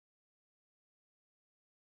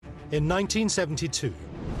In 1972,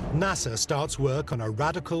 NASA starts work on a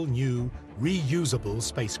radical new, reusable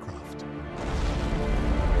spacecraft.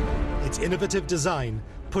 Its innovative design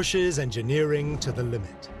pushes engineering to the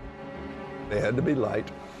limit. They had to be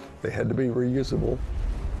light, they had to be reusable,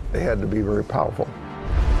 they had to be very powerful.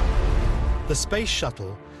 The Space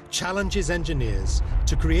Shuttle challenges engineers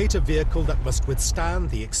to create a vehicle that must withstand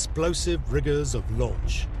the explosive rigors of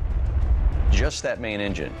launch. Just that main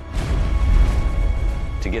engine,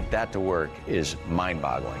 to get that to work is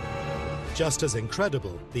mind-boggling. Just as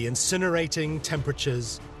incredible, the incinerating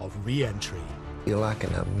temperatures of re-entry. You're like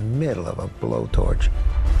in the middle of a blowtorch.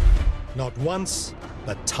 Not once,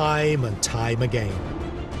 but time and time again.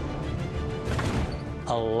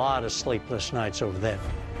 A lot of sleepless nights over there.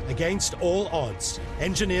 Against all odds,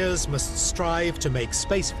 engineers must strive to make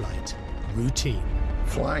spaceflight routine.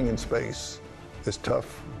 Flying in space is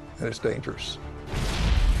tough and it's dangerous.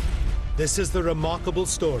 This is the remarkable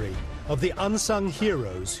story of the unsung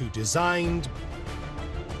heroes who designed,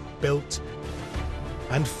 built,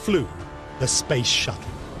 and flew the Space Shuttle.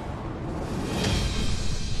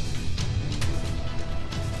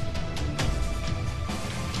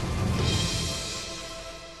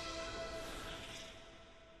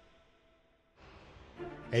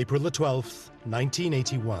 April the 12th,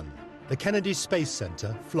 1981, the Kennedy Space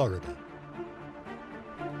Center, Florida.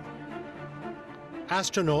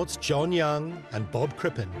 Astronauts John Young and Bob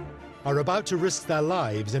Crippen are about to risk their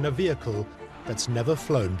lives in a vehicle that's never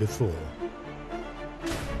flown before.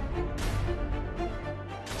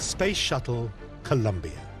 Space Shuttle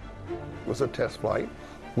Columbia. It was a test flight.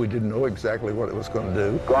 We didn't know exactly what it was going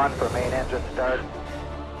to do. Go on for main engine start.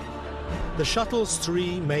 The shuttle's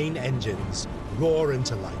three main engines roar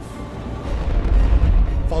into life,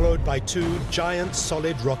 followed by two giant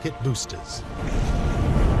solid rocket boosters.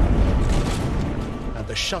 And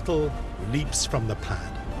the shuttle leaps from the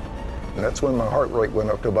pad. And that's when my heart rate went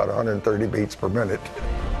up to about 130 beats per minute.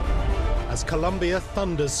 As Columbia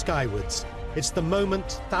thunders skywards, it's the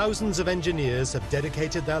moment thousands of engineers have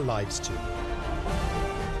dedicated their lives to.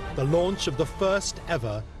 The launch of the first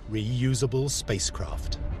ever reusable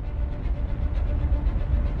spacecraft.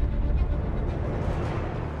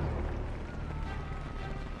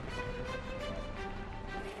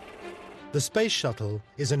 The Space Shuttle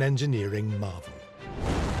is an engineering marvel.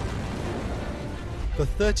 For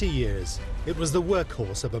 30 years, it was the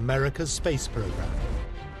workhorse of America's space program,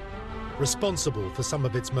 responsible for some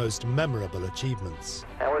of its most memorable achievements.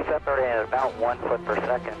 And we're separating at about 1 foot per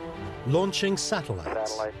second. Launching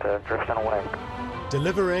satellites, Satellite drifting away.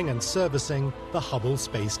 delivering and servicing the Hubble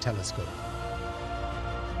Space Telescope,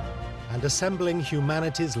 and assembling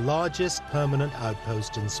humanity's largest permanent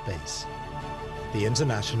outpost in space, the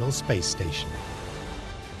International Space Station.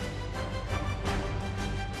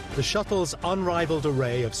 The shuttle's unrivaled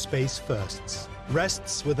array of space firsts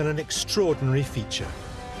rests within an extraordinary feature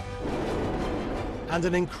and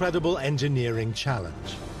an incredible engineering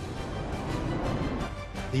challenge: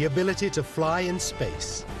 the ability to fly in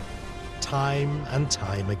space time and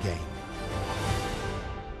time again.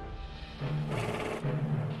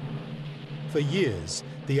 For years,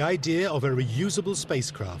 the idea of a reusable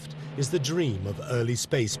spacecraft is the dream of early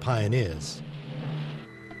space pioneers.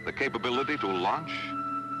 The capability to launch,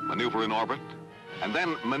 maneuver in orbit, and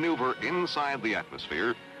then maneuver inside the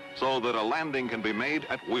atmosphere so that a landing can be made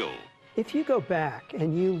at will. If you go back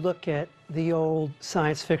and you look at the old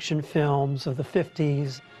science fiction films of the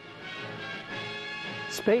 50s,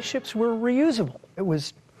 spaceships were reusable. It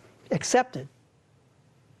was accepted.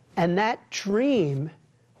 And that dream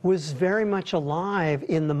was very much alive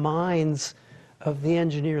in the minds of the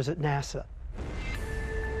engineers at NASA.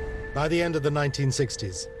 By the end of the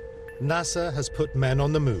 1960s, NASA has put men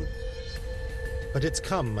on the moon, but it's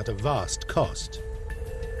come at a vast cost.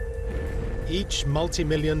 Each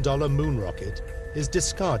multi-million-dollar moon rocket is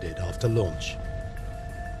discarded after launch.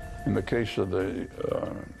 In the case of the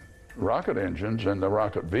rocket engines and the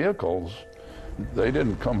rocket vehicles, they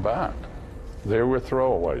didn't come back. They were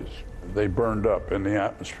throwaways. They burned up in the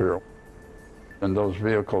atmosphere, and those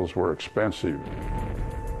vehicles were expensive.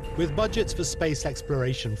 With budgets for space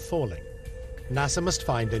exploration falling, NASA must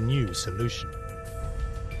find a new solution.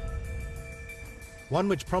 One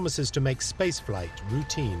which promises to make spaceflight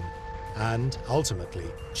routine and, ultimately,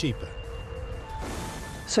 cheaper.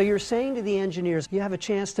 So you're saying to the engineers, you have a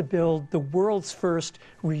chance to build the world's first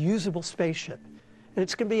reusable spaceship, and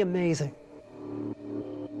it's going to be amazing.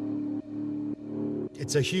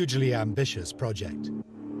 It's a hugely ambitious project,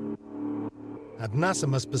 and NASA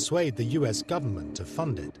must persuade the US government to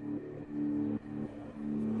fund it.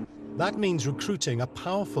 That means recruiting a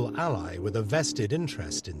powerful ally with a vested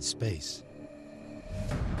interest in space.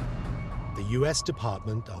 the US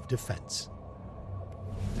Department of Defense.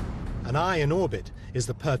 An eye in orbit is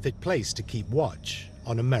the perfect place to keep watch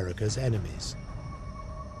on America's enemies.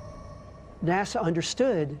 NASA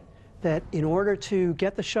understood that in order to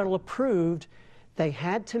get the shuttle approved, they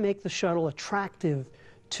had to make the shuttle attractive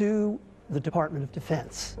to the Department of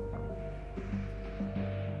Defense.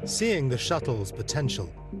 Seeing the shuttle's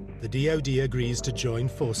potential, the DoD agrees to join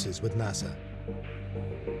forces with NASA.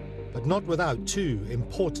 But not without two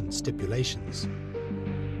important stipulations.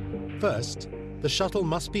 First, the shuttle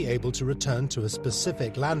must be able to return to a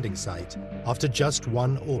specific landing site after just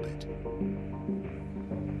one orbit.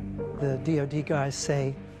 The DoD guys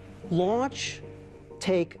say, launch,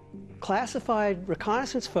 take classified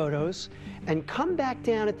reconnaissance photos, and come back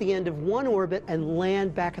down at the end of one orbit and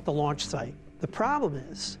land back at the launch site. The problem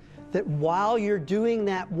is that while you're doing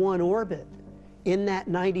that one orbit, in that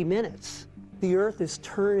 90 minutes, the Earth is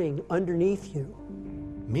turning underneath you.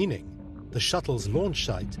 Meaning, the shuttle's launch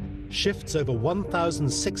site shifts over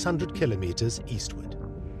 1,600 kilometers eastward.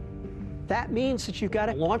 That means that you've got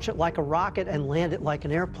to launch it like a rocket and land it like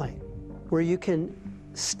an airplane, where you can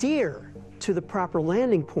steer to the proper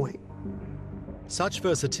landing point. Such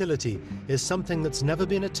versatility is something that's never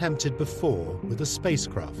been attempted before with a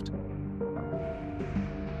spacecraft,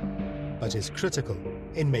 but is critical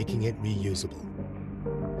in making it reusable.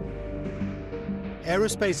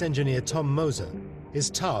 Aerospace engineer Tom Moser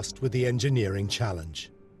is tasked with the engineering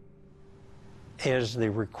challenge. As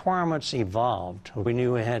the requirements evolved, we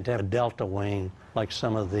knew we had to have a delta wing like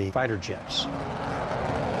some of the fighter jets.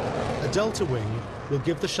 A delta wing will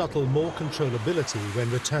give the shuttle more controllability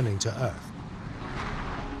when returning to Earth.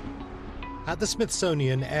 At the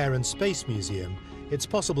Smithsonian Air and Space Museum, it's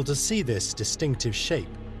possible to see this distinctive shape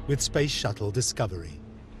with Space Shuttle Discovery.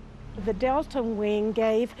 The delta wing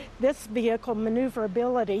gave this vehicle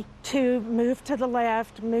maneuverability to move to the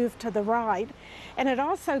left, move to the right, and it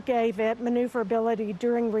also gave it maneuverability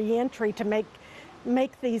during re-entry to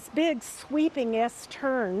make these big sweeping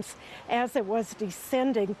S-turns as it was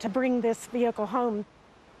descending to bring this vehicle home.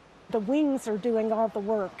 The wings are doing all the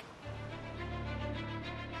work.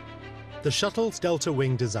 The shuttle's delta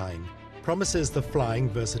wing design promises the flying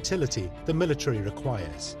versatility the military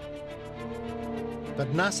requires.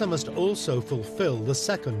 But NASA must also fulfill the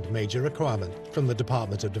second major requirement from the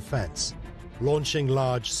Department of Defense, launching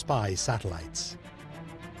large spy satellites.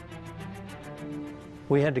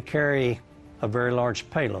 We had to carry a very large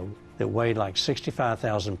payload that weighed like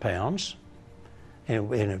 65,000 pounds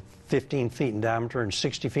and 15 feet in diameter and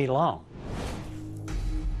 60 feet long.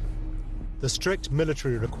 The strict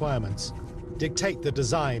military requirements dictate the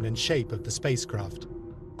design and shape of the spacecraft,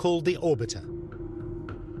 called the orbiter.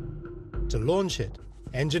 To launch it,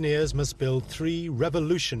 engineers must build 3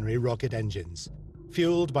 revolutionary rocket engines,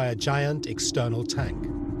 fueled by a giant external tank,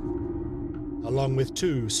 along with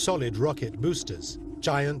 2 solid rocket boosters,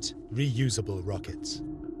 giant reusable rockets,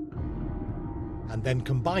 and then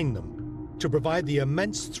combine them to provide the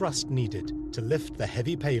immense thrust needed to lift the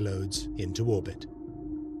heavy payloads into orbit.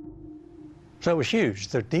 So it was huge.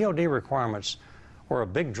 The DoD requirements were a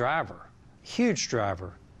big driver, huge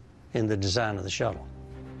driver in the design of the shuttle.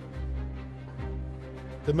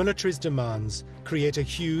 The military's demands create a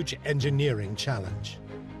huge engineering challenge.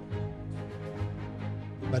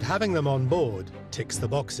 But having them on board ticks the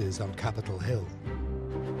boxes on Capitol Hill.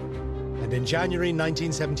 And in January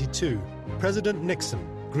 1972, President Nixon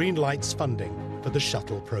greenlights funding for the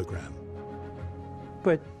shuttle program.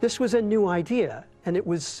 But this was a new idea, and it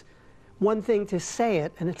was one thing to say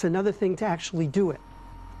it, and it's another thing to actually do it.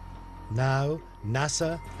 Now,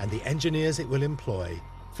 NASA and the engineers it will employ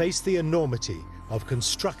face the enormity of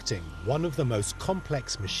constructing one of the most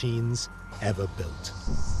complex machines ever built.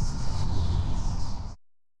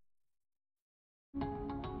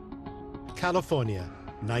 California,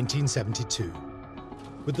 1972.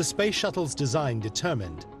 With the space shuttle's design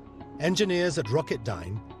determined, engineers at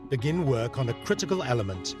Rocketdyne begin work on a critical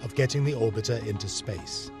element of getting the orbiter into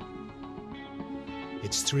space.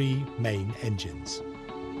 Its 3 main engines.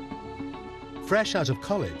 Fresh out of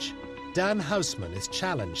college, Dan Hausman is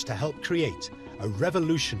challenged to help create a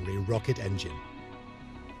revolutionary rocket engine.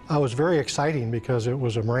 It was very exciting because it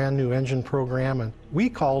was a brand new engine program, and we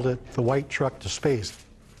called it the White Truck to Space.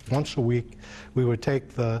 Once a week, we would take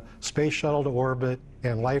the space shuttle to orbit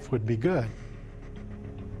and life would be good.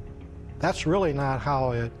 That's really not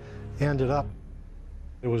how it ended up.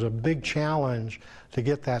 It was a big challenge to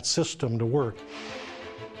get that system to work.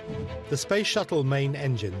 The space shuttle main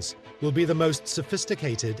engines will be the most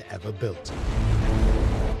sophisticated ever built.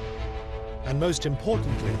 And most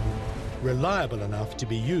importantly, reliable enough to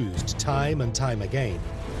be used time and time again.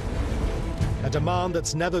 a demand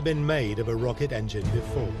that's never been made of a rocket engine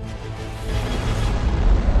before.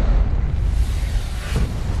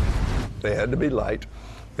 They had to be light,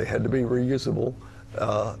 they had to be reusable,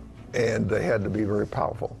 and they had to be very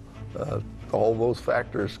powerful. All those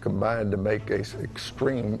factors combined to make an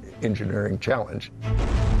extreme engineering challenge.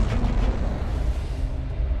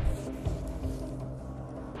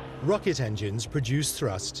 Rocket engines produce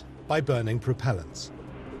thrust by burning propellants.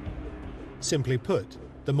 Simply put,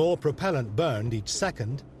 the more propellant burned each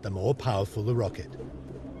second, the more powerful the rocket.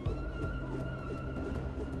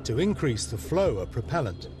 To increase the flow of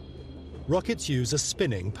propellant, rockets use a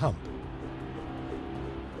spinning pump,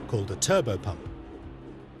 called a turbopump,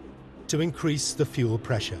 to increase the fuel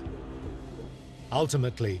pressure,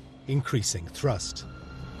 ultimately increasing thrust.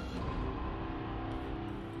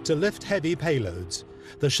 To lift heavy payloads,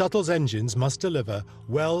 the shuttle's engines must deliver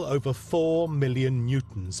well over 4 million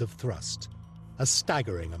newtons of thrust, a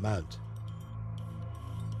staggering amount.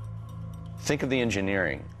 Think of the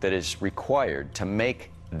engineering that is required to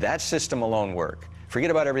make that system alone work.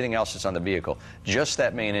 Forget about everything else that's on the vehicle. Just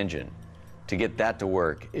that main engine, to get that to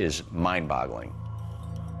work is mind-boggling.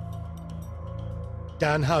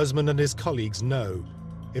 Dan Hausman and his colleagues know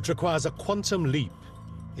it requires a quantum leap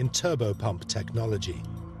in turbopump technology.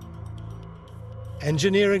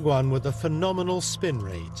 Engineering one with a phenomenal spin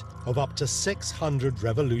rate of up to 600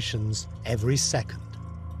 revolutions every second.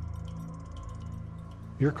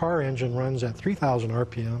 Your car engine runs at 3,000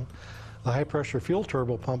 RPM. The high-pressure fuel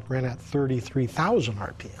turbopump ran at 33,000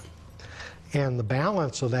 RPM. And the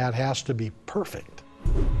balance of that has to be perfect.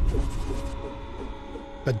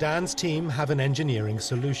 But Dan's team have an engineering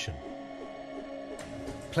solution.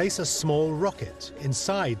 Place a small rocket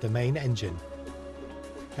inside the main engine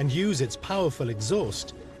and use its powerful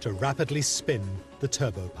exhaust to rapidly spin the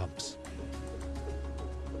turbopumps.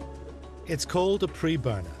 It's called a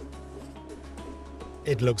pre-burner.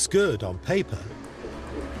 It looks good on paper,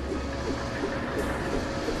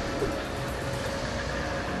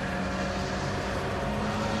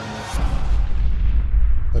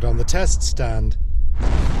 but on the test stand,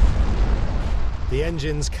 the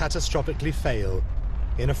engines catastrophically fail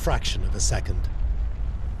in a fraction of a second.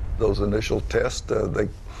 Those initial tests, the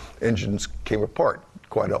engines came apart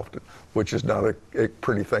quite often, which is not a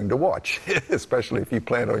pretty thing to watch, especially if you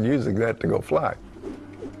plan on using that to go fly.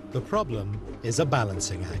 The problem is a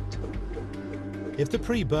balancing act. If the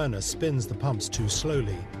pre-burner spins the pumps too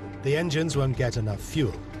slowly, the engines won't get enough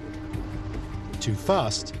fuel. Too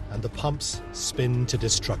fast, and the pumps spin to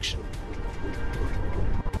destruction.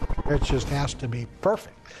 It just has to be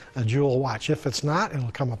perfect, a jewel watch. If it's not,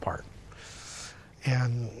 it'll come apart.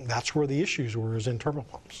 And that's where the issues were, is in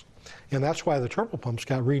turbopumps. And that's why the turbopumps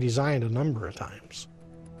got redesigned a number of times.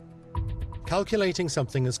 Calculating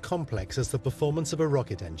something as complex as the performance of a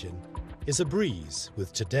rocket engine is a breeze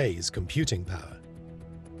with today's computing power.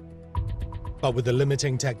 But with the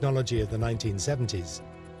limiting technology of the 1970s,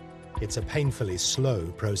 it's a painfully slow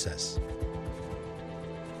process.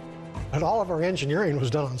 And all of our engineering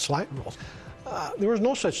was done on slide rules. There was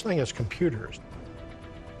no such thing as computers.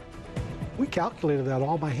 We calculated that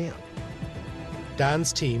all by hand.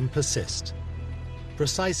 Dan's team persist,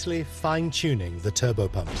 precisely fine-tuning the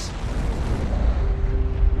turbopumps,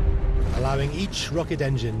 allowing each rocket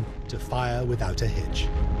engine to fire without a hitch.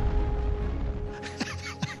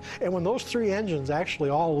 And when those three engines actually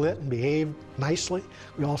all lit and behaved nicely,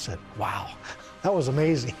 we all said, wow, that was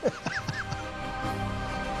amazing.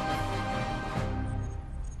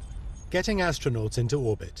 Getting astronauts into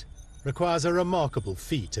orbit requires a remarkable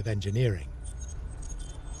feat of engineering.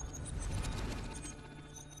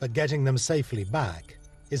 But getting them safely back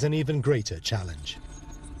is an even greater challenge.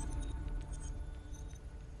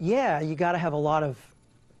 Yeah, you got to have a lot of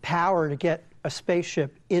power to get a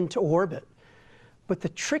spaceship into orbit. But the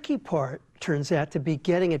tricky part turns out to be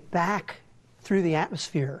getting it back through the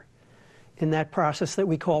atmosphere in that process that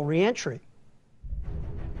we call re-entry.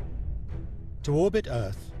 To orbit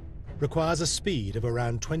Earth requires a speed of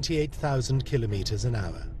around 28,000 kilometers an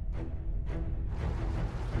hour.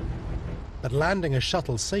 But landing a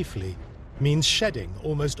shuttle safely means shedding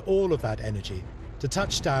almost all of that energy to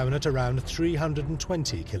touch down at around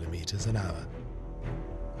 320 kilometers an hour.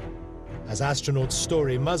 As astronaut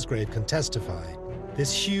Story Musgrave can testify,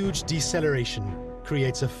 this huge deceleration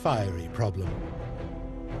creates a fiery problem.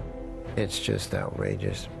 It's just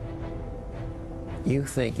outrageous. You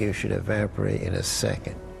think you should evaporate in a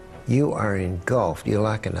second. You are engulfed. You're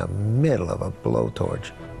like in the middle of a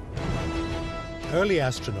blowtorch. Early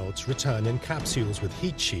astronauts return in capsules with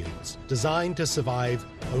heat shields designed to survive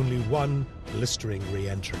only one blistering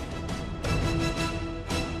re-entry.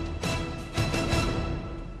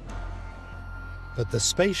 But the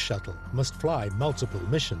space shuttle must fly multiple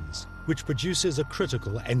missions, which produces a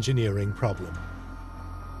critical engineering problem.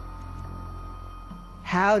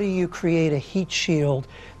 How do you create a heat shield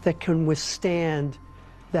that can withstand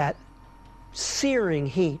that searing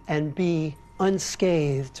heat and be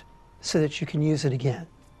unscathed so that you can use it again?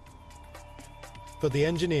 For the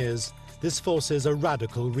engineers, this forces a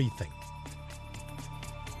radical rethink.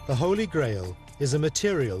 The Holy Grail is a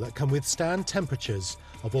material that can withstand temperatures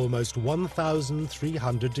of almost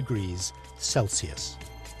 1,300 degrees Celsius.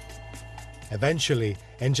 Eventually,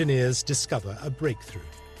 engineers discover a breakthrough.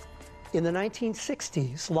 In the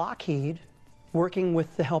 1960s, Lockheed, working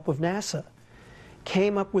with the help of NASA,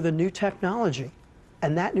 came up with a new technology,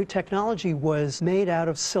 and that new technology was made out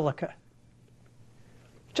of silica,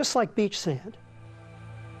 just like beach sand.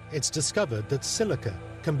 It's discovered that silica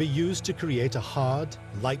can be used to create a hard,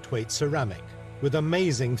 lightweight ceramic with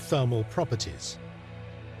amazing thermal properties,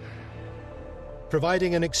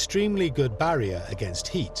 providing an extremely good barrier against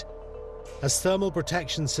heat, as thermal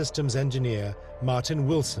protection systems engineer Martin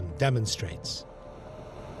Wilson demonstrates.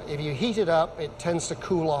 If you heat it up, it tends to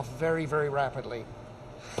cool off very, very rapidly.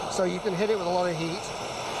 So you can hit it with a lot of heat.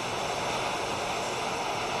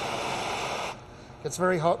 It's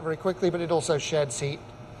very hot very quickly, but it also sheds heat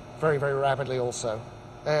very, very rapidly also.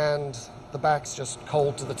 And the back's just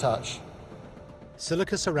cold to the touch.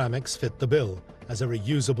 Silica ceramics fit the bill as a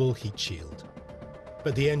reusable heat shield.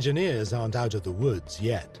 But the engineers aren't out of the woods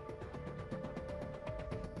yet.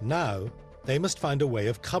 Now, they must find a way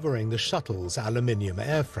of covering the shuttle's aluminium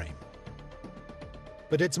airframe.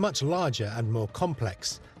 But it's much larger and more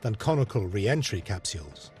complex than conical re-entry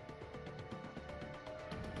capsules.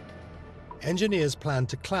 Engineers plan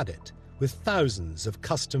to clad it with thousands of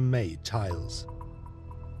custom-made tiles.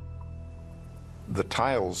 The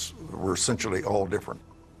tiles were essentially all different.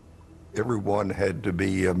 Every one had to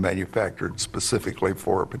be manufactured specifically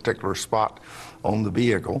for a particular spot on the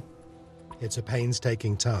vehicle. It's a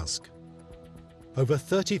painstaking task. Over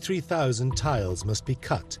 33,000 tiles must be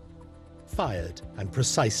cut, fired, and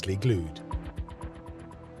precisely glued.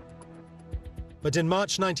 But in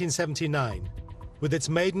March 1979, with its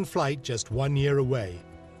maiden flight just 1 year away,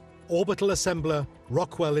 orbital assembler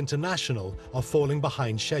Rockwell International are falling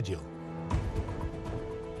behind schedule.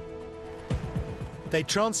 They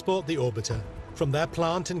transport the orbiter from their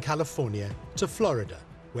plant in California to Florida,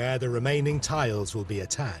 where the remaining tiles will be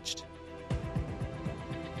attached.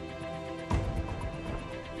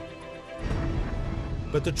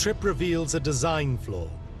 But the trip reveals a design flaw,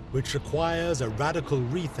 which requires a radical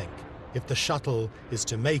rethink if the shuttle is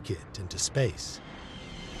to make it into space.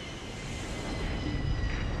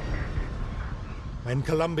 When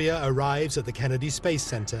Columbia arrives at the Kennedy Space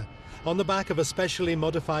Center on the back of a specially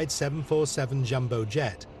modified 747 jumbo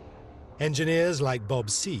jet, engineers like Bob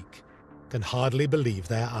Seek can hardly believe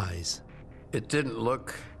their eyes. It didn't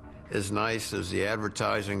look as nice as the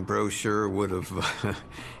advertising brochure would have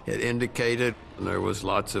it indicated. There was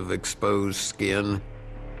lots of exposed skin.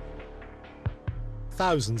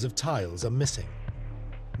 Thousands of tiles are missing.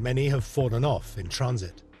 Many have fallen off in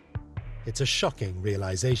transit. It's a shocking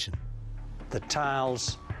realization. The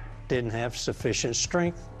tiles didn't have sufficient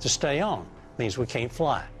strength to stay on. Means we can't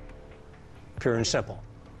fly. Pure and simple.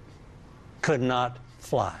 Could not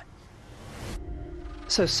fly.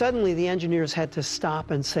 So suddenly the engineers had to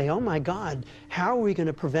stop and say, oh my God, how are we going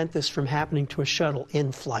to prevent this from happening to a shuttle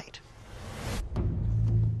in flight?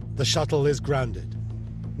 The shuttle is grounded.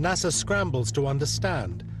 NASA scrambles to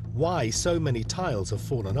understand why so many tiles have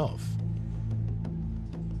fallen off.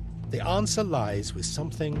 The answer lies with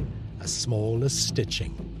something as small as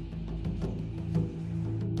stitching.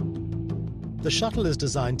 The shuttle is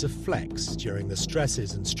designed to flex during the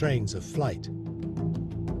stresses and strains of flight.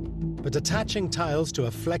 But attaching tiles to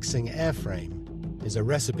a flexing airframe is a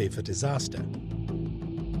recipe for disaster.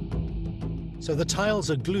 So the tiles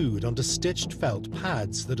are glued onto stitched felt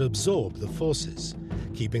pads that absorb the forces,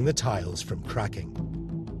 keeping the tiles from cracking.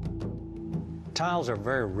 Tiles are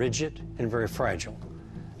very rigid and very fragile,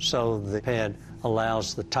 so the pad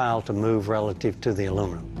allows the tile to move relative to the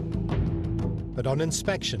aluminum. But on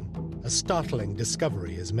inspection, a startling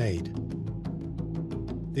discovery is made.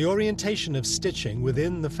 The orientation of stitching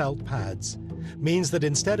within the felt pads means that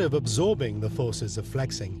instead of absorbing the forces of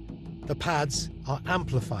flexing, the pads are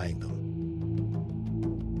amplifying them.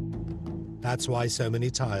 That's why so many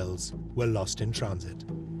tiles were lost in transit.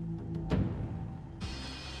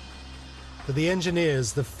 For the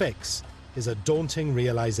engineers, the fix is a daunting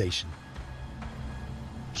realization.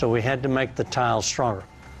 So we had to make the tiles stronger.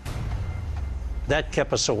 That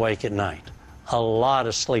kept us awake at night. A lot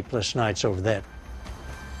of sleepless nights over that.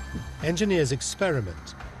 Engineers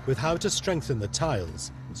experiment with how to strengthen the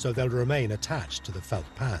tiles so they'll remain attached to the felt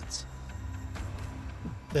pads.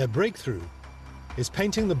 Their breakthrough is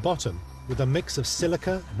painting the bottom with a mix of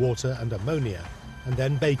silica, water, and ammonia, and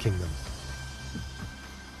then baking them.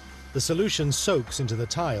 The solution soaks into the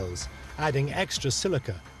tiles, adding extra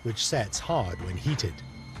silica, which sets hard when heated.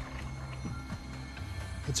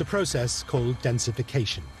 It's a process called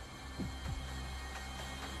densification.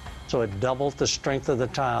 So it doubled the strength of the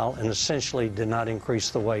tile and essentially did not increase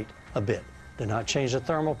the weight a bit. Did not change the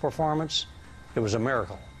thermal performance. It was a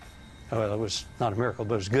miracle. Well, it was not a miracle,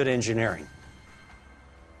 but it was good engineering.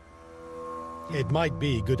 It might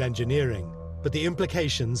be good engineering, but the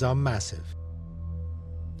implications are massive.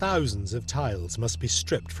 Thousands of tiles must be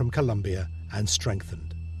stripped from Columbia and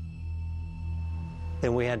strengthened.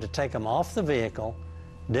 Then we had to take them off the vehicle,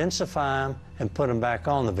 densify them, and put them back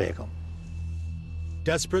on the vehicle.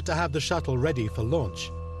 Desperate to have the shuttle ready for launch,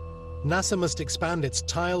 NASA must expand its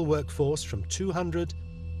tile workforce from 200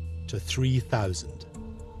 to 3,000.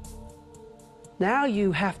 Now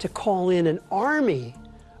you have to call in an army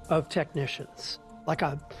of technicians, like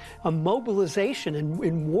a mobilization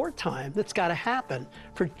in wartime that's got to happen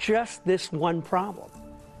for just this one problem.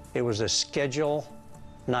 It was a schedule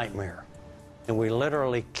nightmare. And we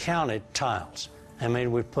literally counted tiles. How many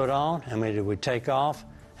did we put on? How many did we take off?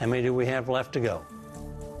 How many do we have left to go?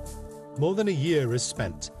 More than a year is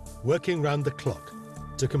spent working round the clock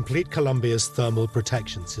to complete Columbia's thermal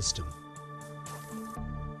protection system.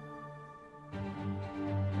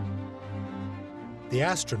 The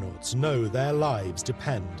astronauts know their lives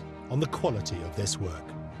depend on the quality of this work.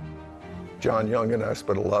 John Young and I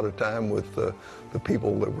spent a lot of time with the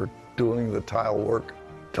people that were doing the tile work,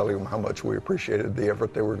 telling them how much we appreciated the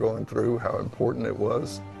effort they were going through, how important it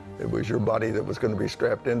was. It was your body that was going to be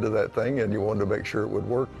strapped into that thing, and you wanted to make sure it would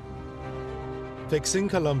work. Fixing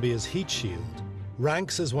Columbia's heat shield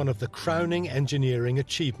ranks as one of the crowning engineering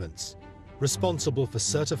achievements, responsible for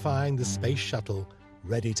certifying the space shuttle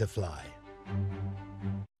ready to fly.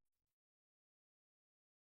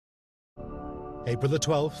 April the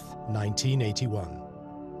 12th, 1981.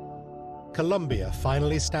 Columbia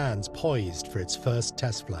finally stands poised for its first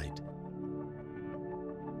test flight.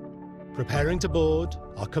 Preparing to board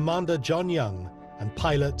are Commander John Young and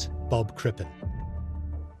pilot Bob Crippen.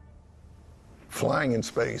 Flying in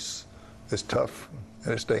space is tough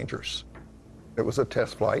and it's dangerous. It was a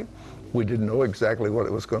test flight. We didn't know exactly what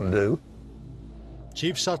it was going to do.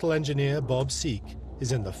 Chief Shuttle Engineer Bob Seek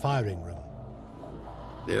is in the firing room.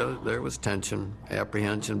 There was tension,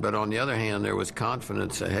 apprehension, but on the other hand, there was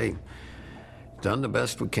confidence that, hey, done the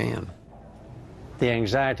best we can. The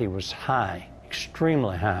anxiety was high,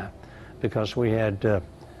 extremely high, because we had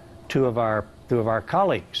two of our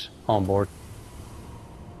colleagues on board.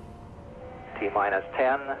 T-minus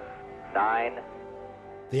 10, 9.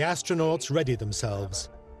 The astronauts ready themselves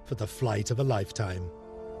for the flight of a lifetime.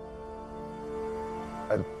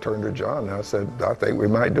 I turned to John and I said, I think we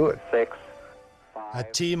might do it. 6.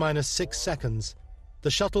 At T-minus 6 seconds,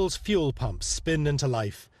 the shuttle's fuel pumps spin into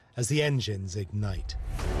life as the engines ignite.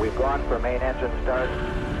 We've gone for main engine start.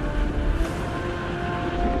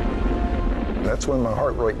 That's when my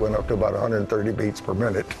heart rate went up to about 130 beats per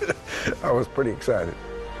minute. I was pretty excited.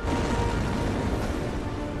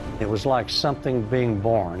 It was like something being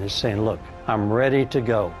born. It's saying, look, I'm ready to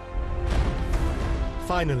go.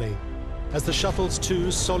 Finally, as the shuttle's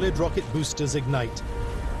 2 solid rocket boosters ignite,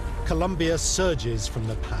 Columbia surges from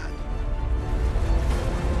the pad.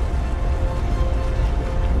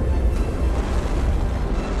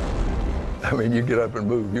 I mean, you get up and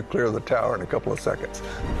move, you clear the tower in a couple of seconds.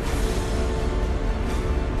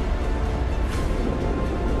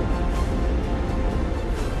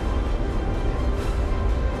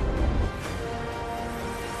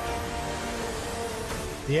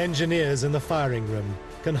 The engineers in the firing room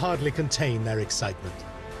can hardly contain their excitement.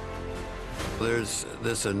 There's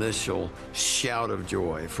this initial shout of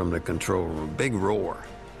joy from the control room, big roar.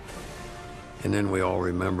 And then we all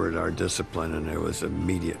remembered our discipline and there was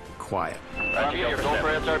immediate quiet. Roger, you're going for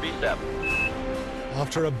SRB step.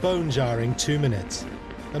 After a bone-jarring 2 minutes,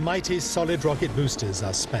 the mighty solid rocket boosters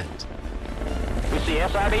are spent. We see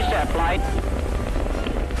SRB step flight.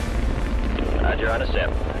 Roger, on a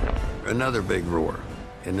step. Another big roar.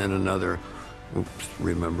 And then another, oops,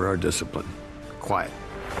 remember our discipline, quiet.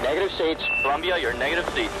 Negative seats. Columbia, you're negative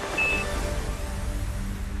seats.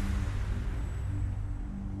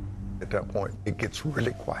 At that point, it gets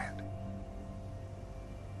really quiet.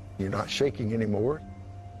 You're not shaking anymore.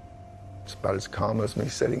 It's about as calm as me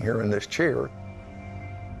sitting here in this chair.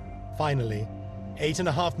 Finally,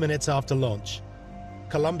 8.5 minutes after launch,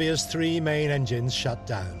 Columbia's 3 main engines shut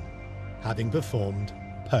down, having performed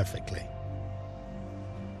perfectly.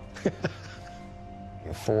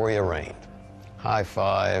 Euphoria reigned. High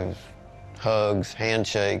fives, hugs,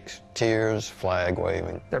 handshakes, tears, flag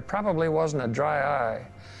waving. There probably wasn't a dry eye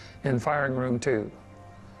in Firing Room 2.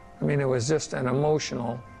 I mean, it was just an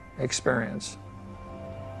emotional experience.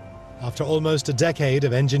 After almost a decade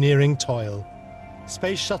of engineering toil,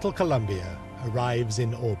 Space Shuttle Columbia arrives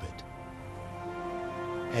in orbit.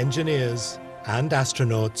 Engineers and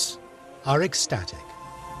astronauts are ecstatic,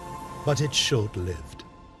 but it's short-lived.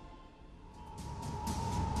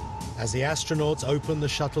 As the astronauts open the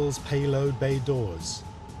shuttle's payload bay doors,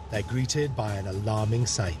 they're greeted by an alarming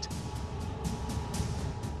sight.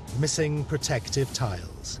 Missing protective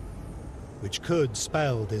tiles, which could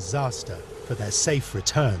spell disaster for their safe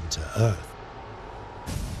return to Earth.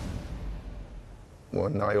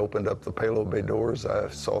 When I opened up the payload bay doors, I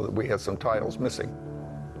saw that we had some tiles missing.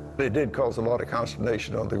 It did cause a lot of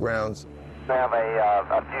consternation on the grounds. We have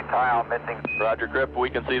a few tile missing. Roger, Grip, we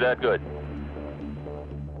can see that good.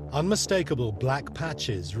 Unmistakable black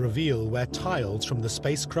patches reveal where tiles from the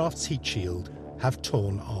spacecraft's heat shield have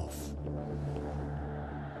torn off.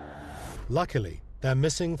 Luckily, they're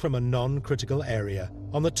missing from a non-critical area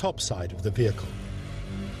on the top side of the vehicle.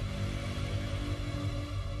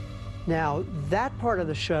 Now, that part of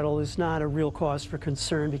the shuttle is not a real cause for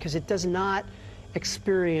concern because it does not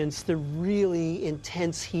experience the really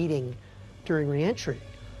intense heating during re-entry.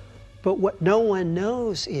 But what no one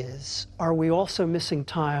knows is, are we also missing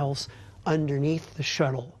tiles underneath the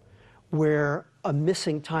shuttle where a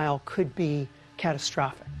missing tile could be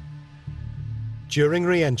catastrophic? During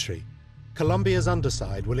re-entry, Columbia's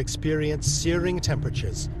underside will experience searing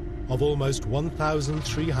temperatures of almost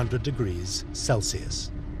 1,300 degrees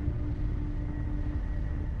Celsius.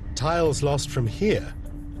 Tiles lost from here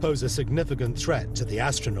pose a significant threat to the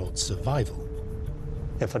astronauts' survival.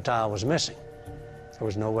 If a tile was missing, there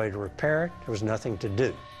was no way to repair it, there was nothing to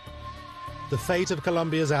do. The fate of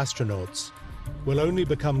Columbia's astronauts will only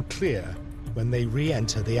become clear when they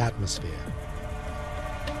re-enter the atmosphere.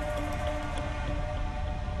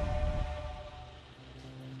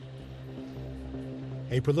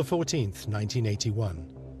 April the 14th, 1981.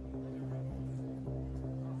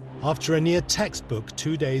 After a near textbook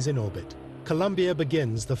 2 days in orbit, Columbia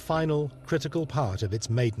begins the final critical part of its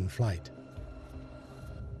maiden flight.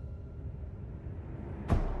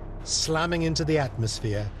 Slamming into the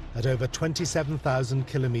atmosphere at over 27,000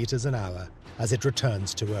 kilometers an hour as it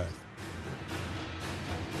returns to Earth.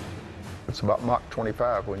 It's about Mach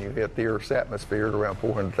 25 when you hit the Earth's atmosphere at around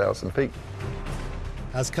 400,000 feet.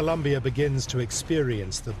 As Columbia begins to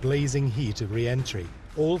experience the blazing heat of re-entry,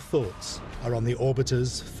 all thoughts are on the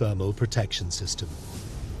orbiter's thermal protection system.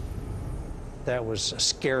 That was a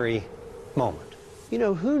scary moment. You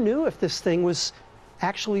know, who knew if this thing was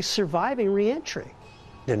actually surviving re-entry?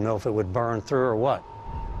 Didn't know if it would burn through or what.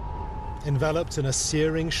 Enveloped in a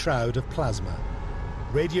searing shroud of plasma,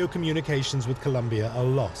 radio communications with Columbia are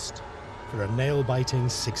lost for a nail-biting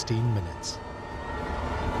 16 minutes.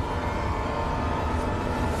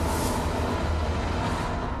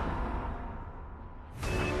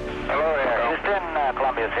 Hello there, Houston.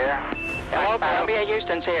 Columbia's here. Hello, Columbia.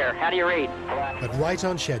 Houston's here. How do you read? But right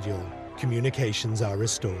on schedule, communications are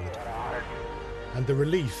restored. And the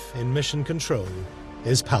relief in mission control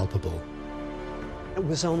is palpable. It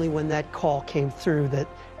was only when that call came through that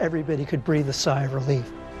everybody could breathe a sigh of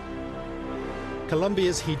relief.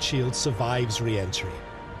 Columbia's heat shield survives re-entry,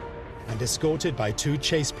 and escorted by 2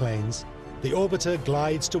 chase planes, the orbiter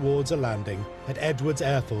glides towards a landing at Edwards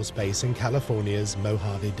Air Force Base in California's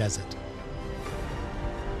Mojave Desert.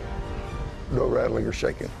 No rattling or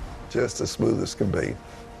shaking, just as smooth as can be,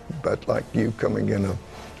 but like you coming in a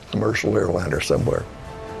commercial airliner somewhere.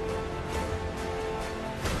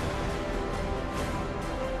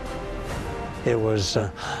 It was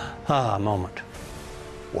a moment.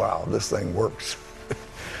 Wow, this thing works.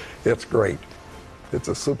 It's great. It's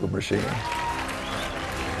a super machine.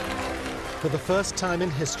 For the first time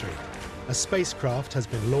in history, a spacecraft has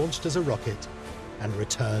been launched as a rocket and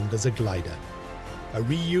returned as a glider, a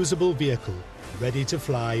reusable vehicle ready to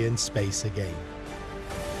fly in space again.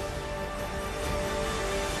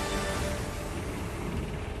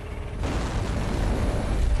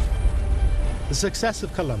 The success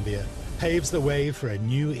of Columbia paves the way for a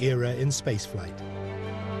new era in spaceflight.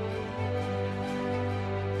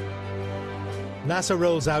 NASA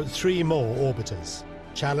rolls out 3 more orbiters: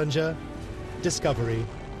 Challenger, Discovery,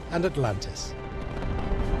 and Atlantis.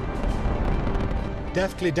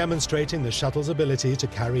 Deftly demonstrating the shuttle's ability to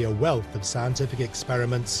carry a wealth of scientific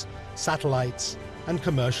experiments, satellites, and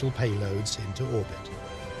commercial payloads into orbit.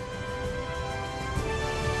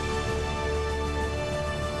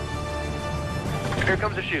 Here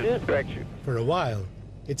comes the chute. Direct chute. For a while,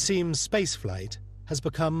 it seems spaceflight has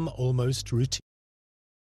become almost routine.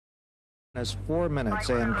 That's 4 minutes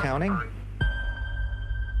and counting.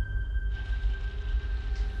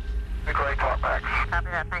 Great talkback. Copy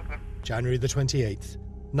that, thank you. January the 28th,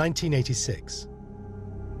 1986.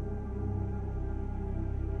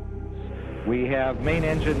 We have main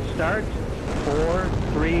engine start. 4,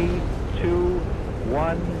 3, 2,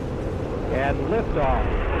 1, and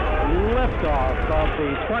liftoff. Liftoff of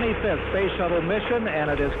the 25th Space Shuttle mission, and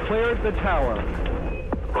it has cleared the tower.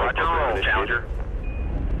 Roger, roll, Challenger.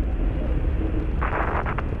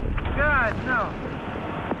 God, no.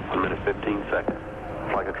 1 minute, 15 seconds.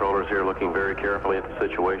 Flight controllers here looking very carefully at the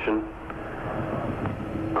situation.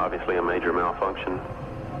 Obviously a major malfunction.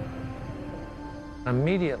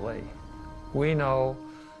 Immediately, we know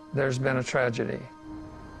there's been a tragedy.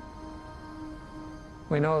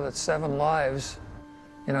 We know that 7 lives,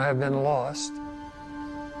 have been lost.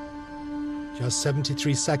 Just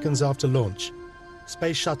 73 seconds after launch,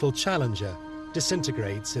 Space Shuttle Challenger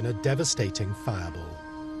disintegrates in a devastating fireball.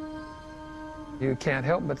 You can't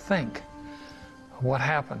help but think, what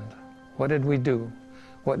happened? What did we do?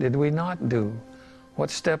 What did we not do? What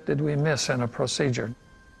step did we miss in a procedure?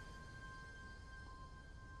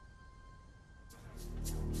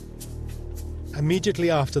 Immediately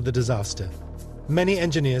after the disaster, many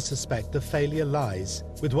engineers suspect the failure lies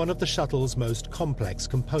with one of the shuttle's most complex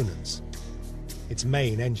components, its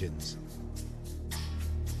main engines.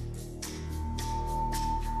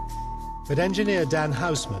 But engineer Dan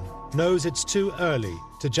Houseman knows it's too early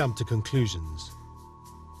to jump to conclusions.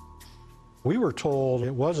 We were told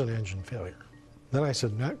it was an engine failure. Then I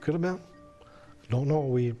said, that could have been. Don't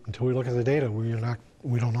know. Until we look at the data,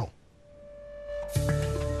 we don't know.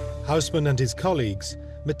 Houseman and his colleagues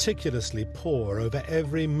meticulously pore over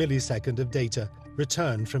every millisecond of data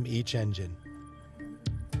returned from each engine.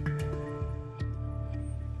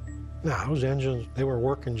 Now, those engines, they were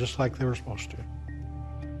working just like they were supposed to.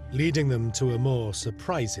 Leading them to a more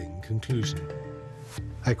surprising conclusion.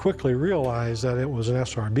 I quickly realized that it was an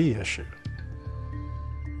SRB issue.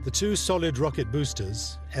 The 2 solid rocket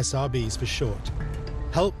boosters, SRBs for short,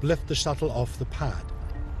 help lift the shuttle off the pad.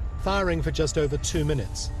 Firing for just over 2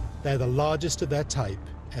 minutes, they're the largest of their type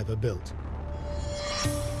ever built.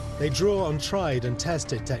 They draw on tried and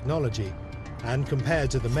tested technology, and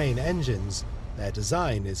compared to the main engines, their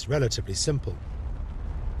design is relatively simple.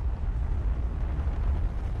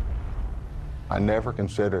 I never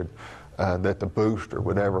considered that the booster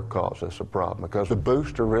would ever cause us a problem, because the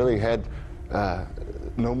booster really had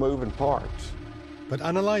no moving parts. But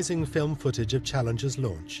analyzing film footage of Challenger's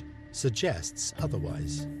launch suggests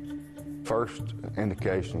otherwise. First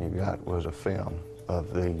indication you got was a film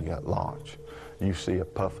of the launch. You see a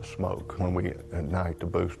puff of smoke when we ignite the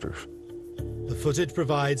boosters. The footage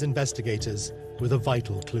provides investigators with a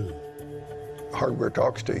vital clue. Hardware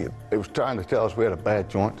talks to you. It was trying to tell us we had a bad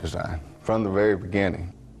joint design from the very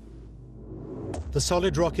beginning. The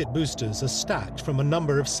solid rocket boosters are stacked from a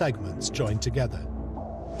number of segments joined together.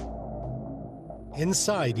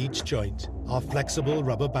 Inside each joint are flexible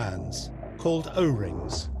rubber bands called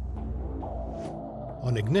O-rings.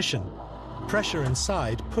 On ignition, pressure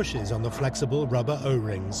inside pushes on the flexible rubber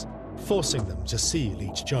O-rings, forcing them to seal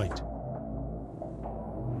each joint.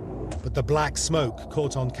 But the black smoke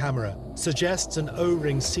caught on camera suggests an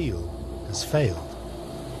O-ring seal has failed.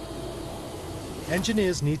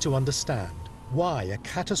 Engineers need to understand why a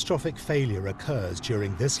catastrophic failure occurs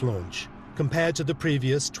during this launch compared to the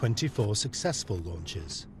previous 24 successful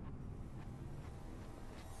launches.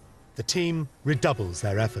 The team redoubles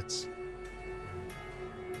their efforts.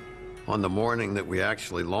 On the morning that we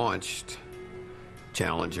actually launched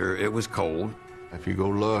Challenger, it was cold. If you go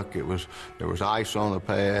look, there was ice on the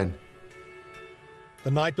pad.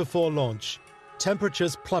 The night before launch,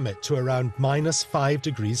 temperatures plummet to around -5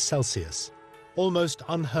 degrees Celsius, almost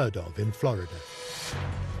unheard of in Florida.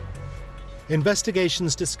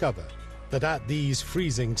 Investigations discover that at these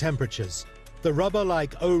freezing temperatures, the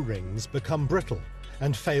rubber-like O-rings become brittle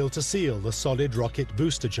and fail to seal the solid rocket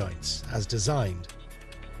booster joints as designed.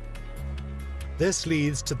 This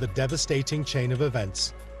leads to the devastating chain of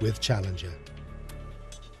events with Challenger.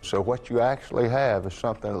 So what you actually have is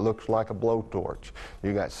something that looks like a blowtorch.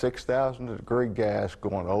 You got 6,000 degree gas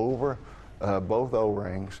going over both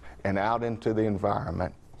O-rings and out into the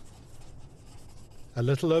environment. A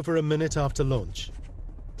little over a minute after launch,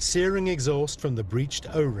 searing exhaust from the breached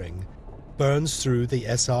O-ring burns through the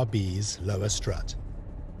SRB's lower strut,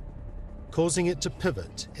 causing it to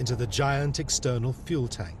pivot into the giant external fuel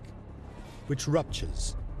tank, which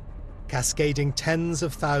ruptures, cascading tens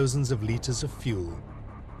of thousands of liters of fuel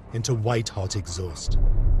into white-hot exhaust.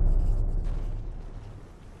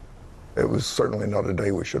 It was certainly not a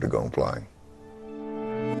day we should have gone flying.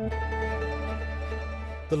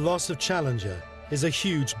 The loss of Challenger is a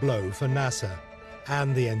huge blow for NASA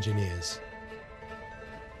and the engineers.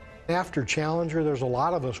 After Challenger, there's a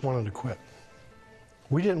lot of us wanted to quit.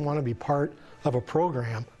 We didn't want to be part of a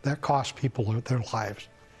program that cost people their lives.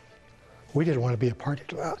 We didn't want to be a party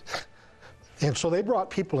to that. And so they brought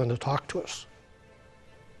people in to talk to us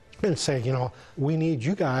and say, you know, we need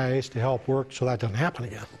you guys to help work so that doesn't happen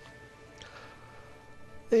again.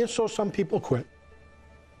 And so some people quit.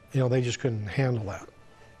 You know, they just couldn't handle that.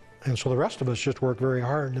 And so the rest of us just worked very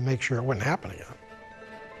hard to make sure it wouldn't happen again.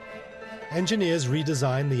 Engineers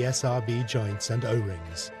redesigned the SRB joints and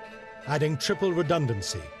O-rings, adding triple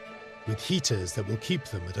redundancy with heaters that will keep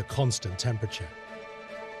them at a constant temperature.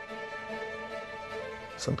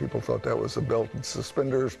 Some people thought that was a belt and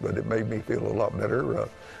suspenders, but it made me feel a lot better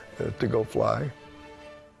to go fly.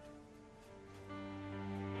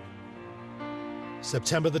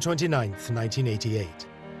 September the 29th, 1988.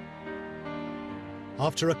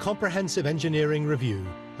 After a comprehensive engineering review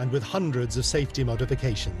and with hundreds of safety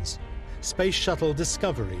modifications, Space Shuttle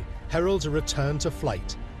Discovery heralds a return to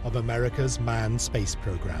flight of America's manned space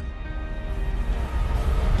program.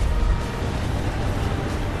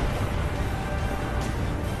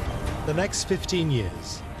 The next 15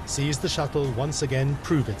 years sees the shuttle once again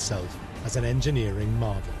prove itself as an engineering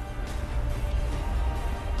marvel.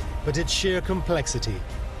 But its sheer complexity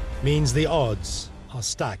means the odds are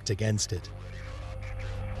stacked against it.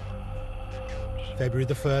 February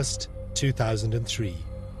the 1st, 2003.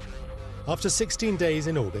 After 16 days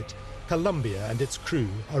in orbit, Columbia and its crew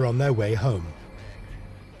are on their way home,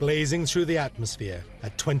 blazing through the atmosphere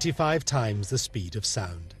at 25 times the speed of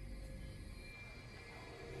sound.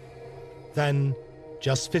 Then,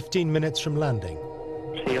 just 15 minutes from landing,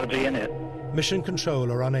 COG in it. Mission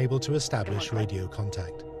Control are unable to establish radio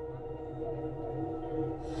contact.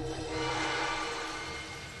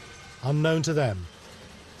 Unknown to them,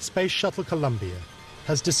 Space Shuttle Columbia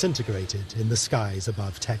has disintegrated in the skies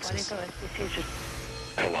above Texas.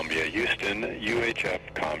 Columbia, Houston, UHF,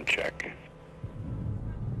 comm check.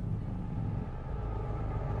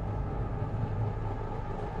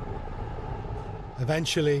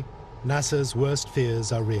 Eventually, NASA's worst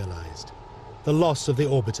fears are realized. The loss of the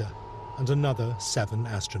orbiter and another 7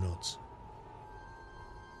 astronauts.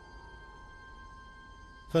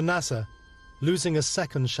 For NASA, losing a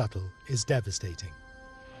second shuttle is devastating.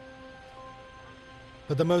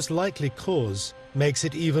 But the most likely cause makes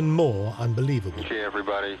it even more unbelievable. Okay,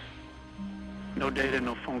 everybody. No data,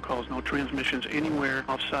 no phone calls, no transmissions anywhere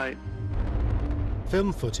off-site.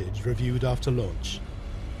 Film footage reviewed after launch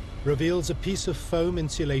reveals a piece of foam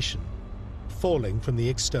insulation falling from the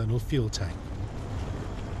external fuel tank.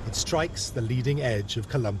 It strikes the leading edge of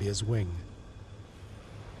Columbia's wing.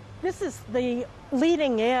 This is the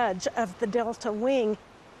leading edge of the Delta wing.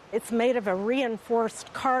 It's made of a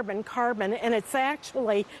reinforced carbon, and it's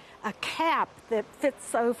actually a cap that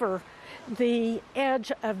fits over the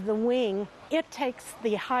edge of the wing. It takes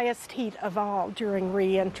the highest heat of all during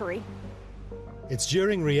re-entry. It's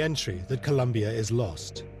during re-entry that Columbia is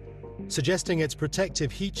lost, suggesting its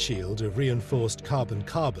protective heat shield of reinforced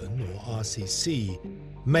carbon-carbon, or RCC,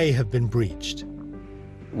 may have been breached.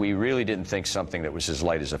 We really didn't think something that was as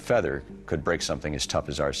light as a feather could break something as tough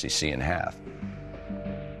as RCC in half.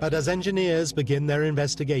 But as engineers begin their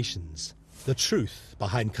investigations, the truth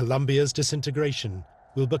behind Columbia's disintegration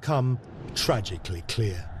will become tragically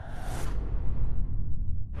clear.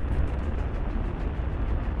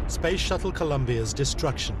 Space Shuttle Columbia's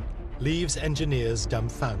destruction leaves engineers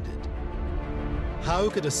dumbfounded. How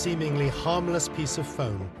could a seemingly harmless piece of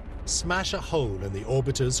foam smash a hole in the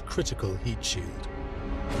orbiter's critical heat shield?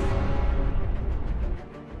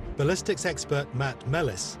 Ballistics expert Matt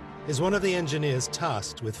Mellis is one of the engineers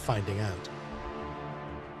tasked with finding out.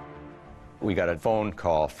 We got a phone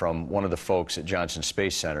call from one of the folks at Johnson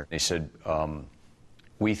Space Center. They said,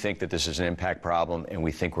 we think that this is an impact problem and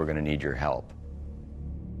we think we're going to need your help.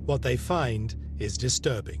 What they find is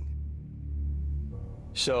disturbing.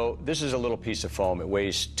 So this is a little piece of foam. It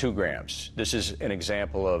weighs 2 grams. This is an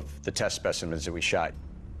example of the test specimens that we shot.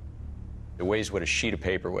 It weighs what a sheet of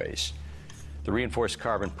paper weighs. The reinforced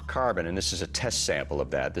carbon, and this is a test sample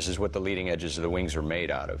of that. This is what the leading edges of the wings are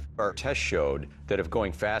made out of. Our test showed that if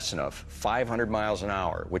going fast enough, 500 miles an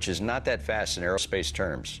hour, which is not that fast in aerospace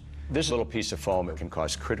terms, this little piece of foam, it can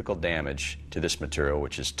cause critical damage to this material,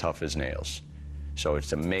 which is tough as nails. So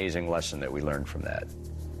it's an amazing lesson that we learned from that.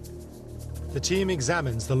 The team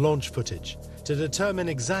examines the launch footage to determine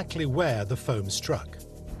exactly where the foam struck.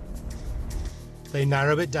 they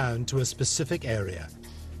narrow it down to a specific area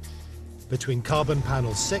between carbon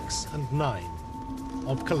panel 6 and 9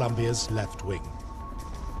 of Columbia's left wing.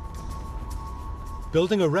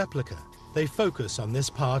 Building a replica, they focus on this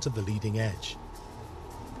part of the leading edge.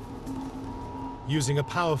 Using a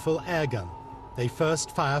powerful air gun, they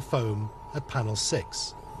first fire foam at panel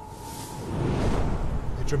 6.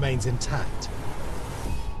 It remains intact,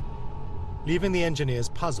 leaving the engineers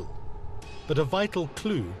puzzled, but a vital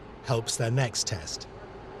clue helps their next test.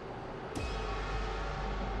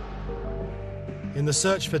 In the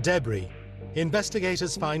search for debris,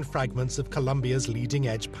 investigators find fragments of Columbia's leading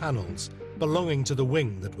edge panels belonging to the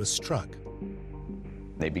wing that was struck.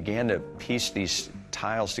 They began to piece these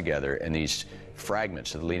tiles together and these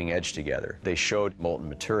fragments of the leading edge together. They showed molten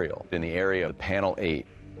material in the area of panel 8.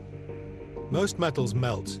 Most metals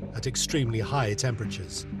melt at extremely high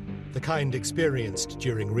temperatures, the kind experienced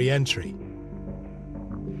during re-entry.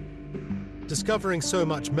 Discovering so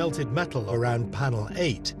much melted metal around panel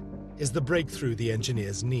 8 is the breakthrough the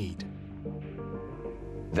engineers need.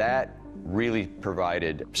 That really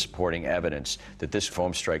provided supporting evidence that this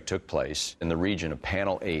foam strike took place in the region of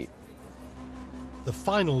panel 8. The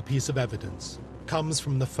final piece of evidence comes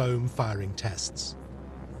from the foam firing tests.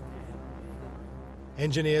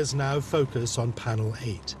 Engineers now focus on panel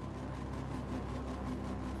 8.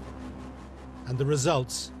 And the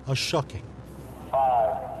results are shocking.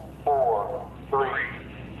 5, 4, 3,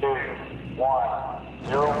 2, 1,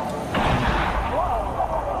 0.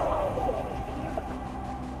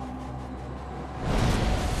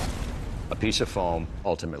 A piece of foam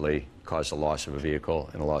ultimately caused the loss of a vehicle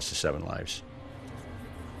and the loss of 7 lives.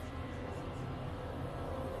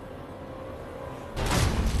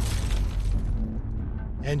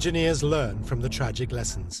 Engineers learn from the tragic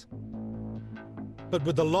lessons. But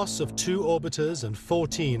with the loss of 2 orbiters and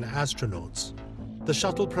 14 astronauts, the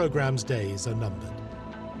shuttle program's days are numbered.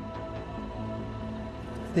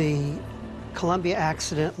 The Columbia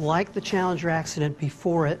accident, like the Challenger accident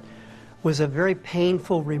before it, was a very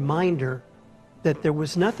painful reminder that there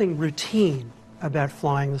was nothing routine about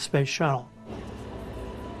flying the space shuttle.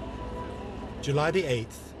 July the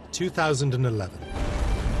 8th, 2011.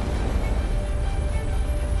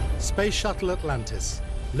 Space Shuttle Atlantis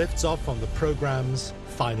lifts off on the program's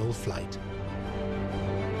final flight.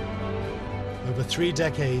 Over 3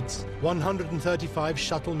 decades, 135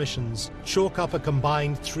 shuttle missions chalk up a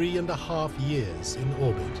combined 3.5 years in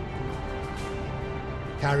orbit.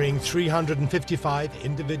 Carrying 355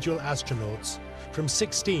 individual astronauts from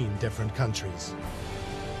 16 different countries,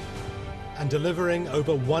 and delivering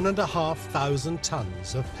over 1,500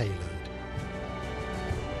 tons of payload.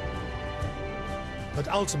 But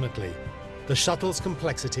ultimately, the shuttle's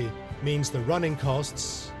complexity means the running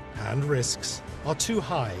costs and risks are too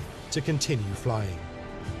high to continue flying.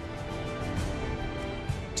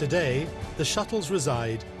 Today, the shuttles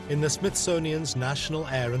reside in the Smithsonian's National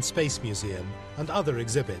Air and Space Museum and other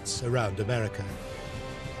exhibits around America.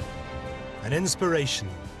 An inspiration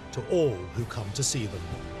to all who come to see them.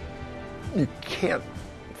 You can't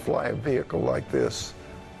fly a vehicle like this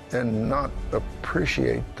and not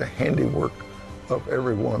appreciate the handiwork of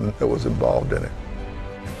everyone that was involved in it.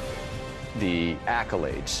 The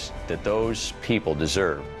accolades that those people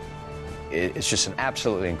deserve, it's just an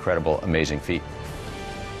absolutely incredible, amazing feat.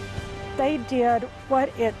 They did what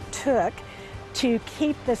it took to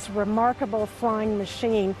keep this remarkable flying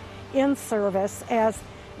machine in service as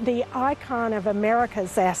the icon of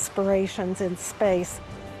America's aspirations in space.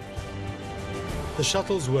 The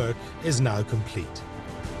shuttle's work is now complete.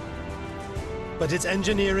 But its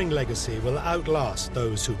engineering legacy will outlast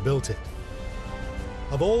those who built it.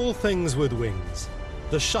 Of all things with wings,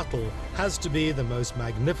 the shuttle has to be the most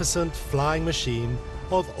magnificent flying machine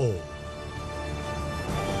of all.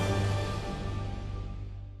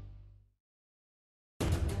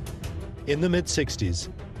 In the mid-60s,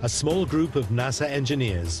 a small group of NASA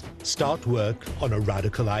engineers start work on a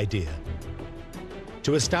radical idea: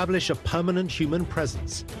 to establish a permanent human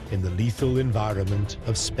presence in the lethal environment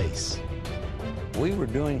of space. We were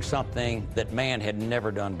doing something that man had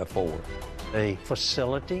never done before. A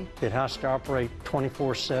facility that has to operate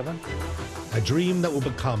 24/7. A dream that will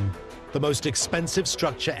become the most expensive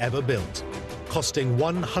structure ever built, costing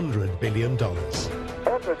 $100 billion.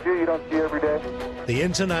 Atmosphere you don't see every day. The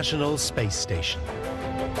International Space Station.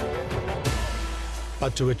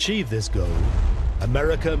 But to achieve this goal,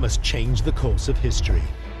 America must change the course of history.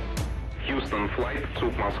 Houston flight,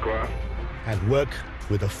 Zug Moskva. And work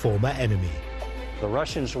with a former enemy. The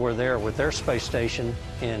Russians were there with their space station,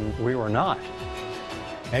 and we were not.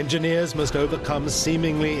 Engineers must overcome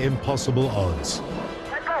seemingly impossible odds.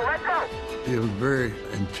 Let's go, let's go! It was very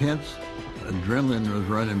intense, Adrenaline was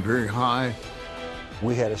running very high.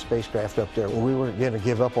 We had a spacecraft up there. We weren't going to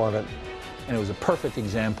give up on it. And it was a perfect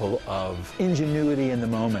example of ingenuity in the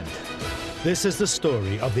moment. This is the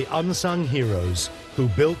story of the unsung heroes who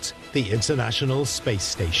built the International Space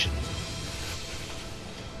Station.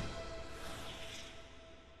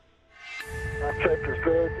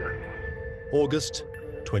 August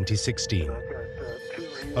 2016.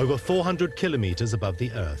 Over 400 kilometers above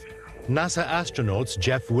the Earth, NASA astronauts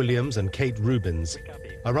Jeff Williams and Kate Rubins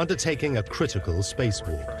are undertaking a critical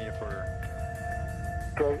spacewalk.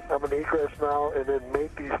 Okay, I'm in egress now, and then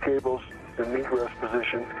make these cables in egress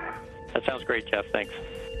position. That sounds great, Jeff. Thanks.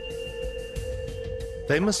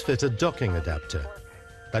 They must fit a docking adapter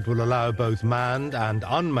that will allow both manned and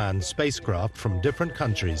unmanned spacecraft from different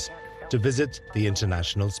countries to visit the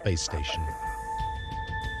International Space Station.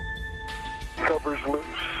 Cover's loose.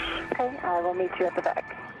 Okay, I will meet you at the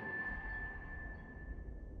back.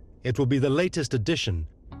 It will be the latest addition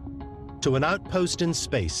to an outpost in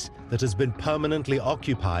space that has been permanently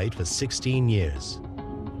occupied for 16 years.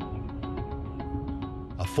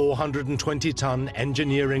 A 420-ton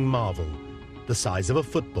engineering marvel, the size of a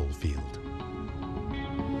football field.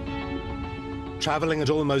 Traveling at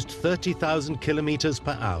almost 30,000 kilometers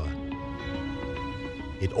per hour,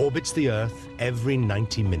 it orbits the Earth every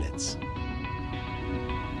 90 minutes.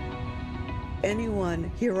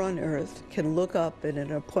 Anyone here on Earth can look up at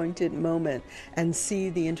an appointed moment and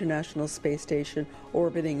see the International Space Station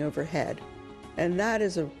orbiting overhead. And that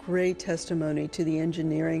is a great testimony to the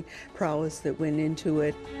engineering prowess that went into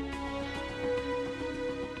it.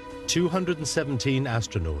 217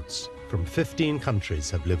 astronauts from 15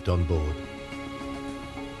 countries have lived on board.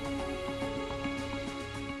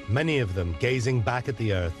 Many of them gazing back at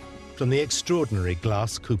the Earth from the extraordinary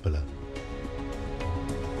glass cupola.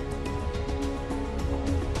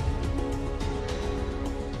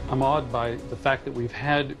 I'm awed by the fact that we've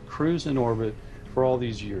had crews in orbit for all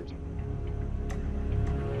these years.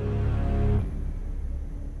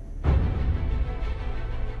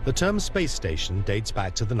 The term space station dates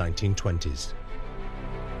back to the 1920s.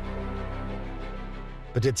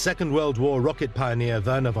 But it's Second World War rocket pioneer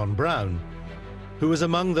Wernher von Braun who was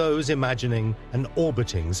among those imagining an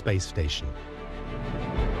orbiting space station.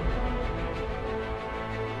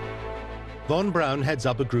 Von Braun heads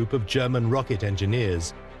up a group of German rocket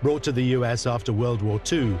engineers brought to the US after World War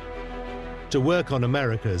II to work on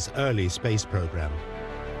America's early space program.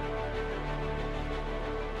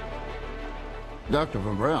 Dr.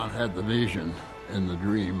 von Braun had the vision and the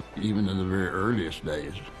dream, even in the very earliest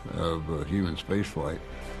days of human spaceflight.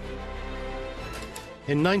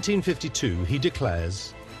 In 1952, he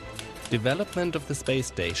declares, "Development of the space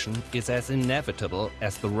station is as inevitable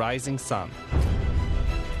as the rising sun."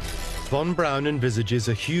 Von Braun envisages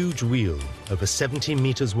a huge wheel over 70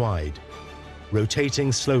 meters wide,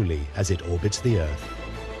 rotating slowly as it orbits the Earth.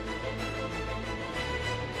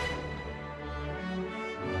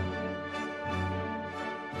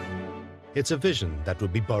 It's a vision that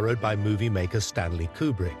would be borrowed by movie maker Stanley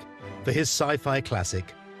Kubrick for his sci-fi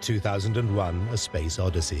classic 2001: A Space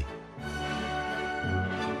Odyssey.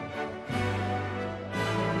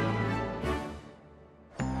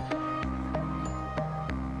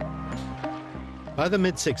 By the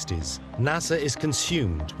mid-60s, NASA is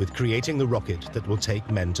consumed with creating the rocket that will take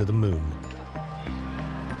men to the moon.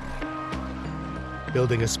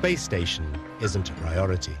 Building a space station isn't a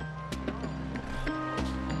priority.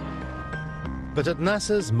 But at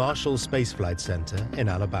NASA's Marshall Space Flight Center in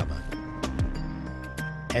Alabama,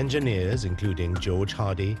 engineers, including George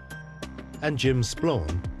Hardy and Jim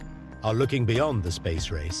Splawn, are looking beyond the space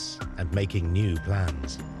race and making new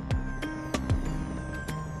plans.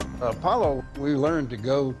 Apollo, we learned to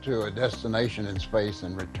go to a destination in space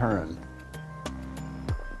and return.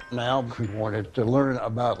 Now we wanted to learn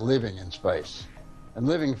about living in space and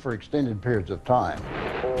living for extended periods of time.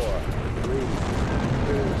 4, 3,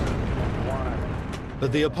 2, 1.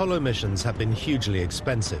 But the Apollo missions have been hugely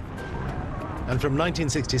expensive. And from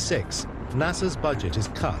 1966, NASA's budget is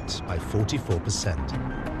cut by 44%.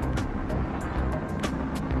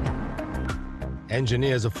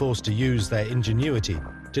 Engineers are forced to use their ingenuity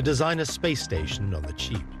to design a space station on the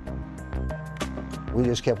cheap. We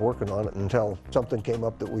just kept working on it until something came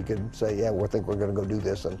up that we could say, yeah, we think we're going to go do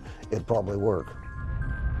this, and it'd probably work.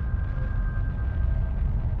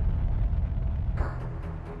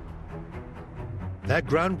 Their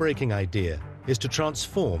groundbreaking idea is to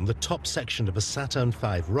transform the top section of a Saturn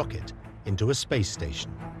V rocket into a space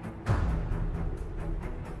station.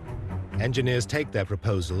 Engineers take their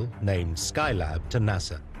proposal, named Skylab, to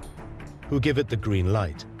NASA, who give it the green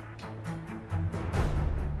light.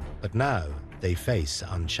 But now, they face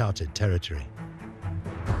uncharted territory.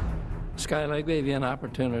 Skylab gave you an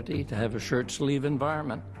opportunity to have a shirt sleeve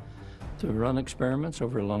environment, to run experiments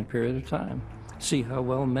over a long period of time, see how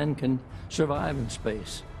well men can survive in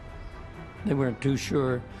space. They weren't too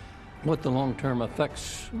sure what the long-term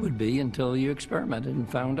effects would be until you experimented and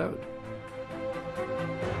found out.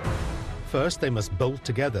 First, they must bolt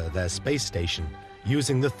together their space station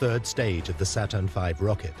using the third stage of the Saturn V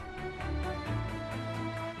rocket.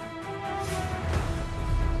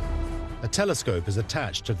 A telescope is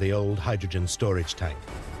attached to the old hydrogen storage tank,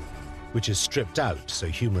 which is stripped out so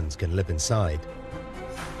humans can live inside.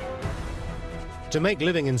 To make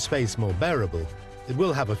living in space more bearable, it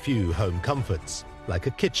will have a few home comforts, like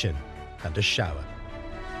a kitchen and a shower,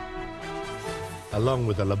 along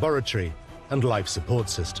with a laboratory and life support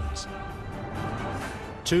systems.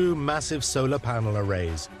 2 massive solar panel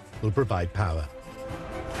arrays will provide power.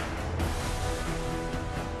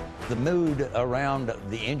 The mood around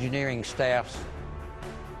the engineering staffs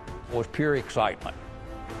was pure excitement.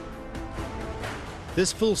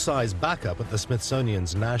 This full-size backup at the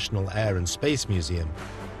Smithsonian's National Air and Space Museum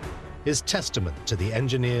is testament to the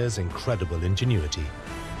engineers' incredible ingenuity.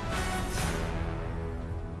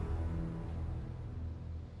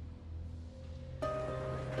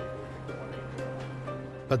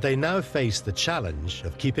 But they now face the challenge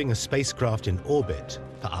of keeping a spacecraft in orbit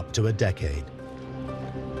for up to a decade.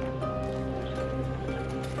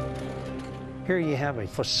 Here you have a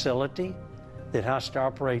facility that has to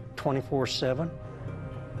operate 24/7.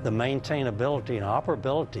 The maintainability and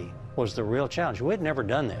operability was the real challenge. We had never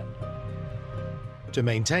done that. To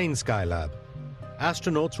maintain Skylab,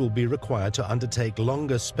 astronauts will be required to undertake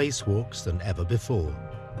longer spacewalks than ever before.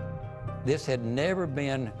 This had never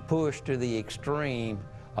been pushed to the extreme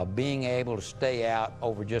of being able to stay out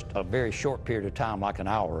over just a very short period of time, like an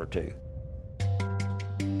hour or two.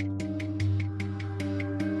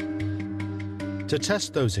 To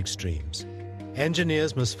test those extremes,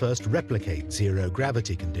 engineers must first replicate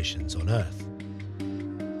zero-gravity conditions on Earth.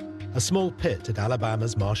 A small pit at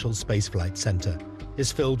Alabama's Marshall Space Flight Center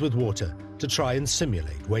is filled with water to try and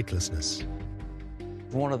simulate weightlessness.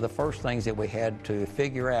 One of the first things that we had to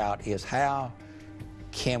figure out is how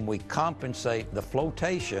can we compensate the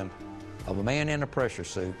flotation of a man in a pressure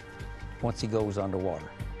suit once he goes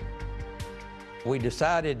underwater. We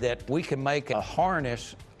decided that we could make a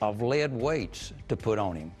harness of lead weights to put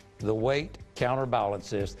on him. The weight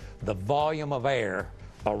counterbalances the volume of air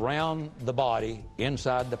around the body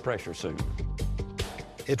inside the pressure suit.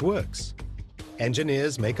 It works.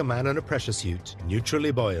 Engineers make a man in a pressure suit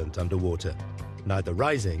neutrally buoyant underwater, neither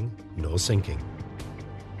rising nor sinking.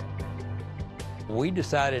 We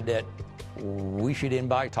decided that we should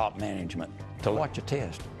invite top management to watch a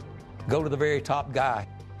test. Go to the very top guy,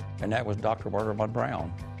 and that was Dr. Walter von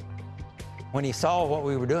Braun. When he saw what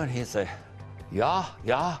we were doing, he said, yeah,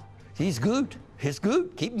 he's good,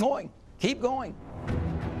 keep going, keep going.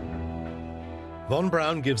 Von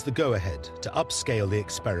Braun gives the go-ahead to upscale the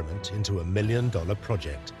experiment into a $1 million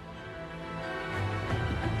project.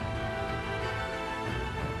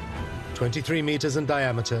 23 meters in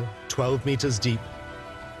diameter, 12 meters deep,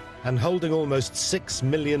 and holding almost 6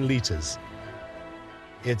 million liters.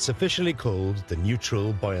 It's officially called the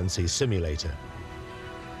Neutral Buoyancy Simulator,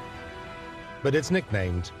 but it's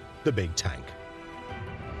nicknamed the Big Tank.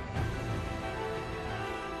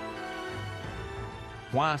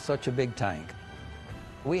 Why such a big tank?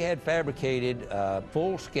 We had fabricated a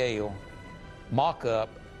full-scale mock-up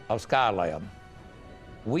of Skylab.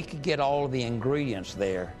 We could get all of the ingredients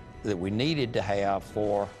there that we needed to have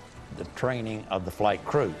for the training of the flight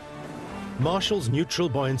crew. Marshall's Neutral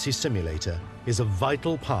Buoyancy Simulator is a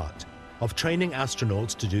vital part of training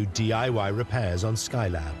astronauts to do DIY repairs on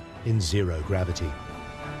Skylab in zero gravity.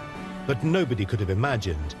 But nobody could have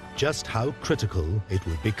imagined just how critical it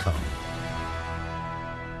would become.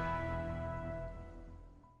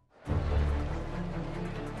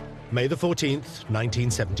 May the 14th,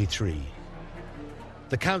 1973.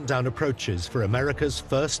 The countdown approaches for America's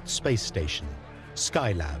first space station,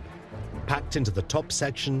 Skylab, packed into the top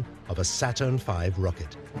section of a Saturn V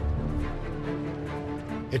rocket.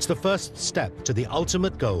 It's the first step to the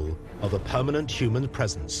ultimate goal of a permanent human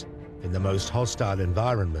presence in the most hostile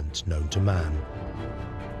environment known to man.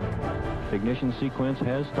 Ignition sequence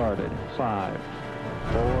has started. 5,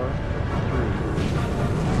 4, 3.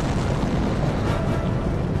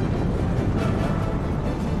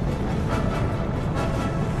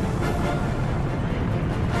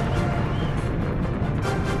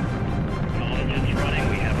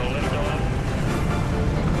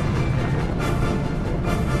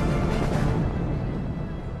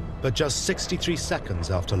 But just 63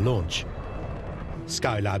 seconds after launch,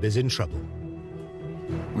 Skylab is in trouble.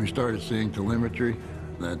 We started seeing telemetry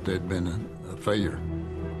that there'd been a failure.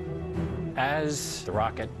 As the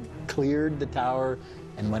rocket cleared the tower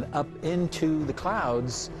and went up into the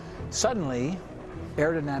clouds, suddenly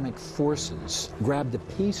aerodynamic forces grabbed a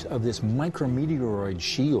piece of this micrometeoroid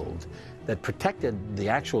shield that protected the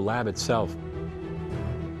actual lab itself.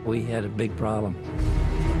 We had a big problem.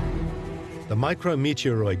 The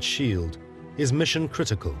micrometeoroid shield is mission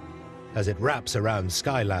critical as it wraps around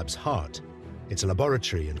Skylab's heart, its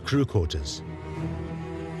laboratory and crew quarters.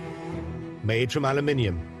 Made from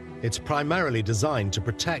aluminium, it's primarily designed to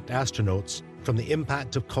protect astronauts from the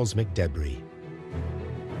impact of cosmic debris.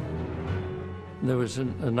 There was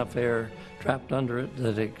enough air trapped under it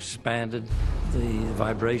that expanded the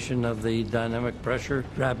vibration of the dynamic pressure,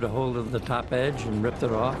 grabbed a hold of the top edge and ripped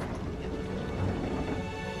it off.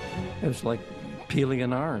 It was like peeling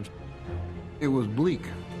an orange. It was bleak.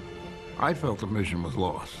 I felt the mission was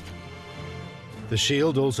lost. The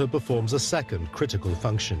shield also performs a second critical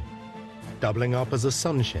function, doubling up as a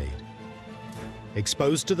sunshade.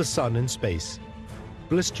 Exposed to the sun in space,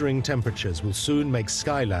 blistering temperatures will soon make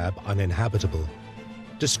Skylab uninhabitable,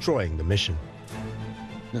 destroying the mission.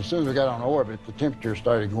 As soon as we got on orbit, the temperature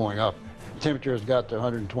started going up. The temperatures got to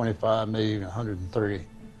 125, maybe 130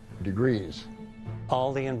 degrees.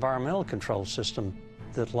 All the environmental control system,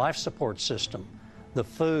 the life support system, the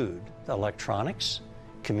food, the electronics,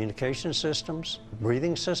 communication systems,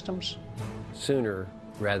 breathing systems. Sooner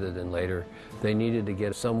rather than later, they needed to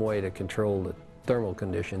get some way to control the thermal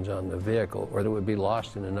conditions on the vehicle, or they would be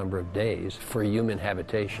lost in a number of days for human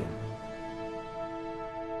habitation.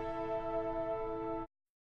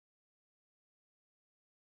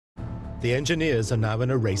 The engineers are now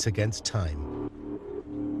in a race against time.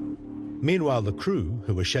 Meanwhile, the crew,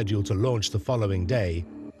 who were scheduled to launch the following day,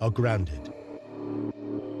 are grounded.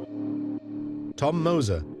 Tom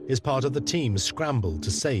Moser is part of the team's scramble to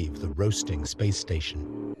save the roasting space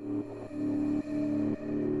station.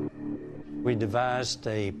 We devised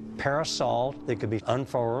a parasol that could be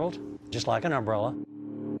unfurled, just like an umbrella.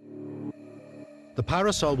 The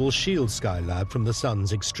parasol will shield Skylab from the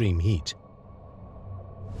sun's extreme heat.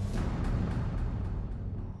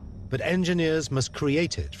 But engineers must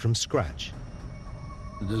create it from scratch.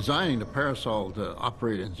 Designing the parasol to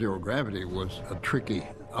operate in zero gravity was a tricky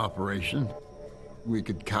operation. We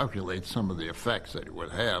could calculate some of the effects that it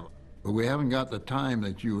would have, but we haven't got the time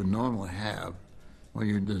that you would normally have when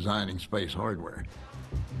you're designing space hardware.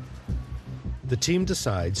 The team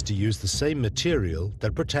decides to use the same material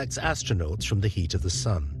that protects astronauts from the heat of the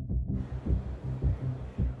sun.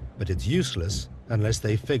 But it's useless unless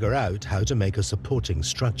they figure out how to make a supporting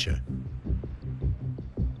structure.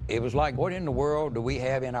 It was like, what in the world do we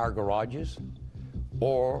have in our garages?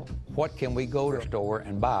 Or what can we go to a store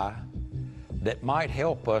and buy that might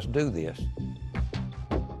help us do this?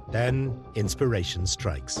 Then inspiration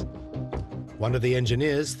strikes. One of the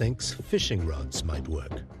engineers thinks fishing rods might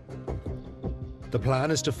work. The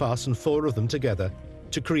plan is to fasten 4 of them together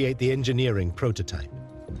to create the engineering prototype.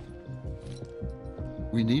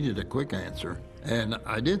 We needed a quick answer, and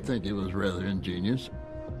I did think it was rather ingenious.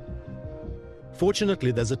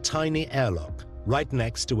 Fortunately, there's a tiny airlock right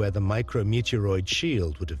next to where the micrometeoroid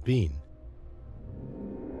shield would have been.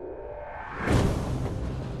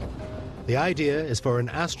 The idea is for an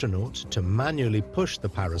astronaut to manually push the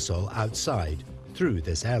parasol outside through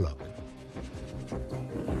this airlock.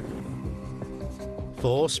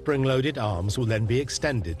 4 spring-loaded arms will then be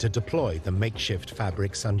extended to deploy the makeshift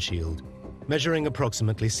fabric sunshield, measuring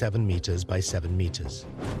approximately 7 meters by 7 meters.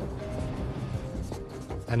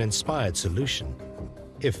 An inspired solution,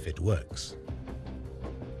 if it works.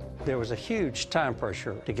 There was a huge time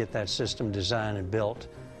pressure to get that system designed and built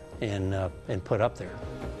and put up there.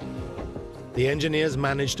 The engineers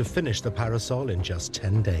managed to finish the parasol in just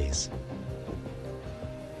 10 days.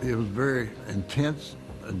 It was very intense.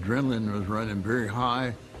 Adrenaline was running very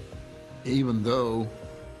high, even though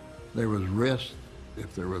there was risk.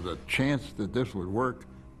 If there was a chance that this would work,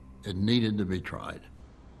 it needed to be tried.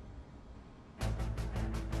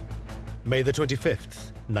 May the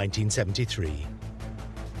 25th, 1973.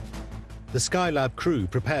 The Skylab crew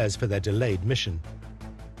prepares for their delayed mission,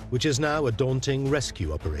 which is now a daunting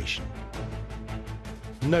rescue operation.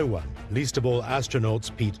 No one, least of all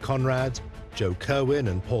astronauts Pete Conrad, Joe Kerwin,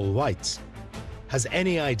 and Paul Weitz, has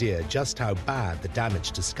any idea just how bad the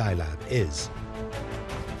damage to Skylab is,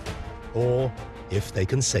 or if they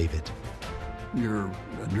can save it. Your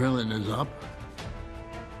adrenaline is up.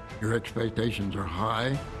 Your expectations are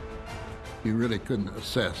high. You really couldn't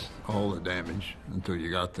assess all the damage until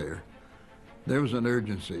you got there. There was an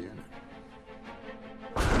urgency in it.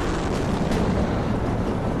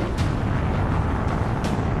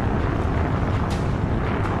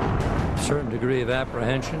 certain degree of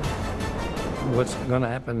apprehension. What's going to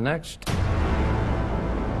happen next? Callie,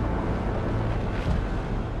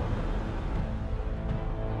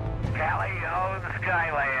 the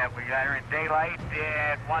Skylab. We got her in daylight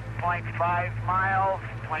at 1.5 miles,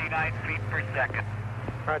 29 feet per second.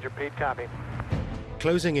 Roger, Pete, copy.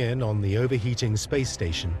 Closing in on the overheating space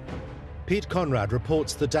station, Pete Conrad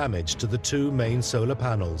reports the damage to the two main solar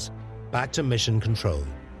panels back to mission control.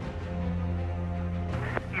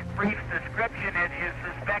 His brief description is his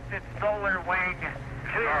suspected solar wing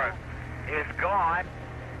 2 is gone,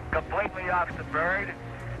 completely off the bird.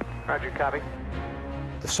 Roger, copy.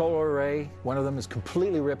 The solar array, one of them is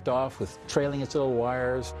completely ripped off with trailing its little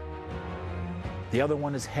wires. The other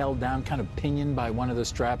one is held down, kind of pinioned by one of the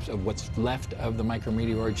straps of what's left of the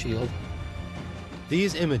micrometeoroid shield.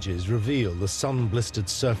 These images reveal the sun-blistered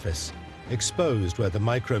surface, exposed where the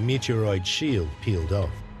micrometeoroid shield peeled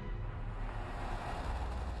off.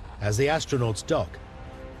 As the astronauts dock,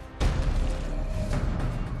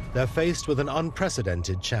 they're faced with an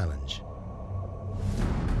unprecedented challenge.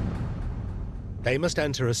 They must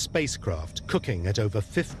enter a spacecraft cooking at over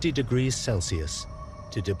 50 degrees Celsius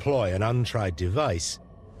to deploy an untried device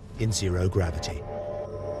in zero gravity.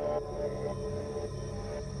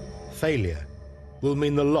 Failure will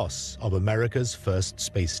mean the loss of America's first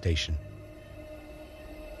space station.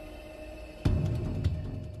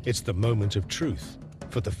 It's the moment of truth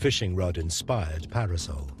for the fishing rod-inspired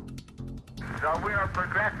parasol. So we are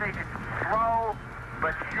progressing slow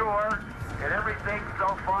but sure, and everything so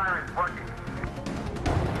far is working.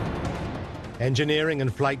 Engineering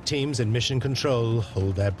and flight teams in mission control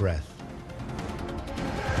hold their breath.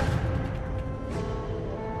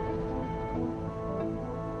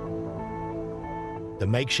 The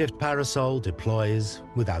makeshift parasol deploys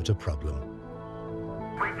without a problem.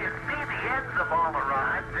 We can see the ends of all the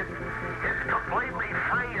rods. It's completely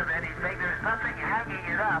free of anything. There's nothing hanging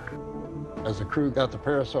it up. As the crew got the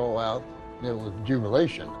parasol out, it was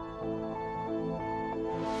jubilation.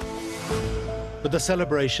 But the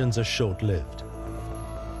celebrations are short-lived.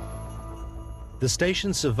 The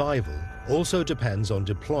station's survival also depends on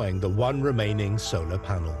deploying the one remaining solar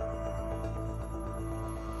panel.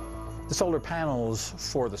 The solar panels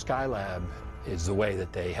for the Skylab is the way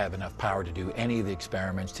that they have enough power to do any of the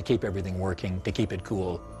experiments, to keep everything working, to keep it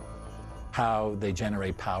cool. How they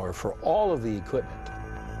generate power for all of the equipment.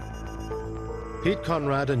 Pete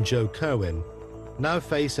Conrad and Joe Kerwin now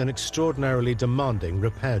face an extraordinarily demanding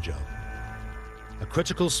repair job. A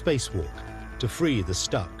critical spacewalk to free the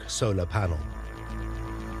stuck solar panel.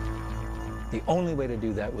 The only way to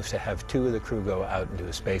do that was to have two of the crew go out and do a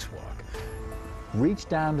spacewalk. Reach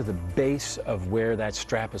down to the base of where that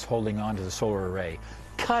strap is holding on to the solar array,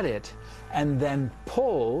 cut it, and then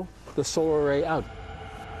pull the solar array out.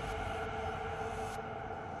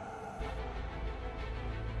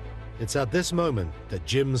 It's at this moment that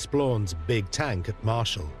Jim Splawn's big tank at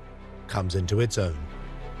Marshall comes into its own.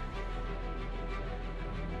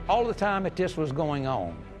 All the time that this was going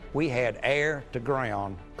on, we had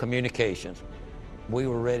air-to-ground communications. We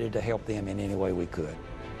were ready to help them in any way we could.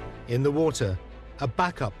 In the water, a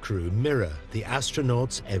backup crew mirror the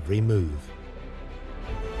astronauts' every move.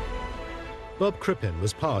 Bob Crippen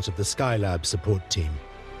was part of the Skylab support team.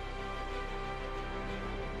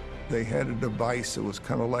 They had a device that was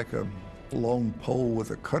kind of like a long pole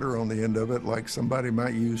with a cutter on the end of it, like somebody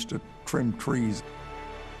might use to trim trees.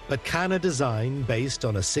 But can a design based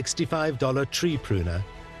on a $65 tree pruner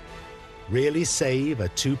really save a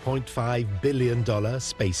 $2.5 billion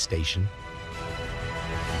space station?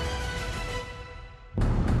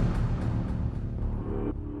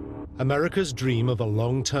 America's dream of a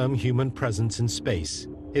long-term human presence in space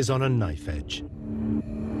is on a knife edge.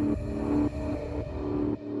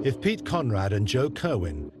 If Pete Conrad and Joe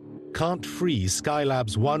Kerwin can't free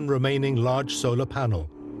Skylab's one remaining large solar panel,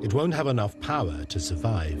 it won't have enough power to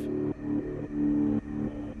survive.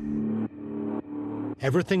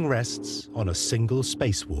 Everything rests on a single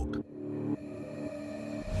spacewalk.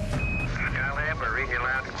 Skylab, we're reading you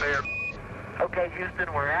loud and clear. Okay,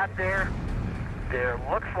 Houston, we're out there. There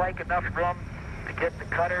looks like enough room to get the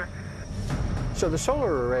cutter. So the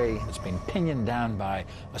solar array has been pinioned down by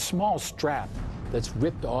a small strap that's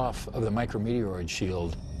ripped off of the micrometeoroid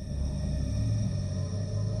shield.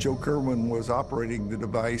 Joe Kerwin was operating the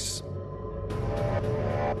device.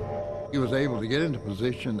 He was able to get into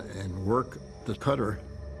position and work the cutter.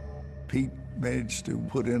 Pete managed to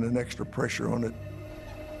put in an extra pressure on it.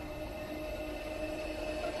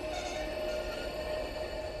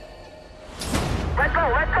 Let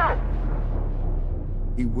go, let go!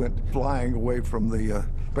 He went flying away from the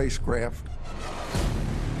spacecraft.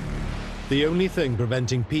 The only thing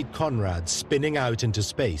preventing Pete Conrad spinning out into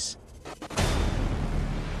space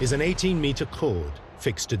is an 18-meter cord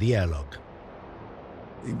fixed to the airlock.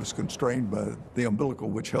 He was constrained by the umbilical,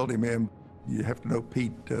 which held him in. You have to know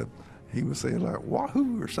Pete, he was saying like,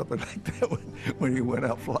 wahoo, or something like that when he went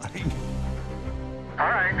out flying. All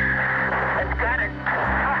right, it's got it.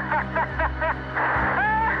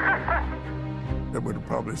 That would have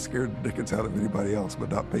probably scared the dickens out of anybody else,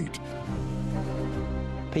 but not Pete.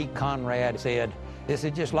 Pete Conrad said, "This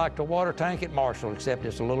is just like the water tank at Marshall, except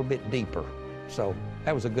it's a little bit deeper." So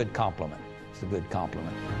that was a good compliment. It's a good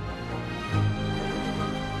compliment.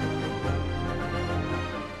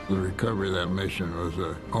 The recovery of that mission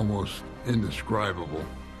was almost indescribable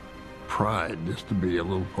pride just to be a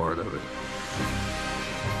little part of it.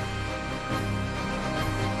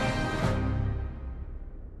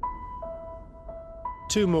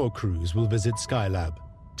 Two more crews will visit Skylab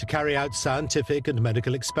to carry out scientific and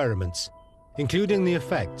medical experiments, including the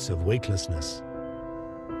effects of weightlessness.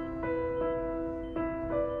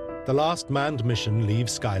 The last manned mission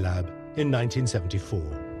leaves Skylab in 1974.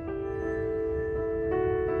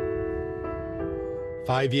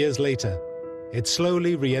 5 years later, it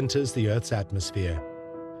slowly re-enters the Earth's atmosphere,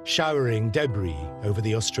 showering debris over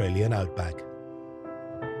the Australian outback.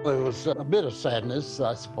 There was a bit of sadness,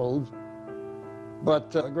 I suppose,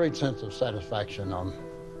 but a great sense of satisfaction on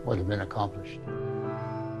what had been accomplished.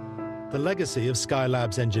 The legacy of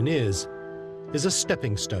Skylab's engineers is a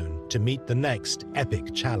stepping stone to meet the next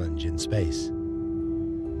epic challenge in space.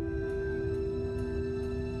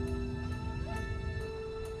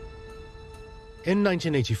 In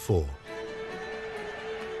 1984,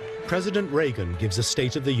 President Reagan gives a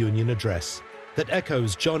State of the Union address that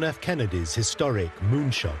echoes John F. Kennedy's historic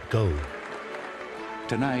moonshot goal.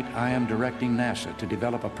 Tonight, I am directing NASA to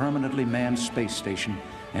develop a permanently manned space station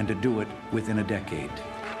and to do it within a decade.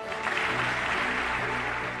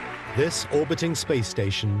 This orbiting space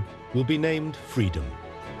station will be named Freedom.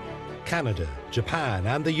 Canada, Japan,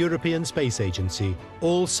 and the European Space Agency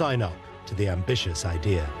all sign up to the ambitious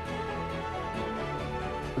idea.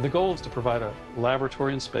 The goal is to provide a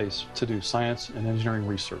laboratory in space to do science and engineering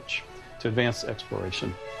research, to advance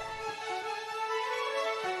exploration.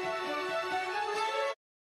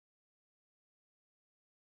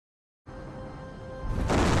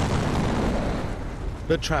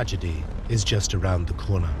 But tragedy is just around the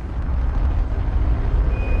corner.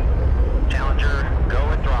 Challenger, go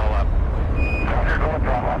and throttle up. Challenger, go and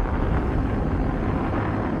throttle up.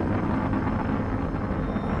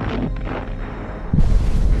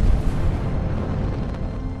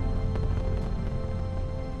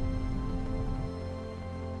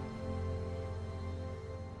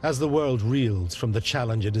 As the world reels from the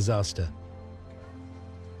Challenger disaster,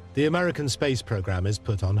 the American space program is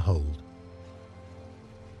put on hold.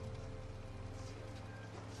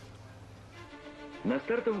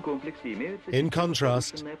 In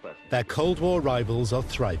contrast, their Cold War rivals are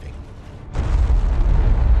thriving.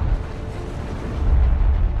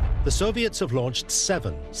 The Soviets have launched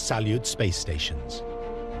 7 Salyut space stations.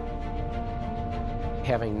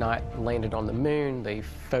 Having not landed on the moon, they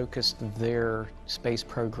focused their space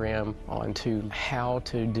program onto how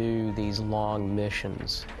to do these long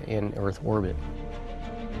missions in Earth orbit.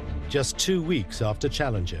 Just 2 weeks after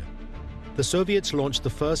Challenger, the Soviets launched the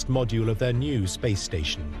first module of their new space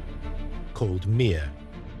station, called Mir.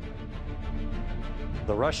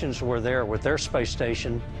 The Russians were there with their space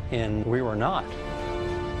station, and we were not.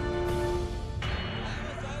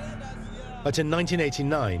 But in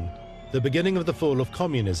 1989, the beginning of the fall of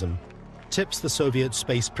communism tips the Soviet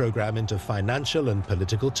space program into financial and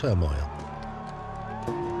political turmoil.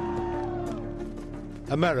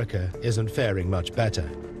 America isn't faring much better.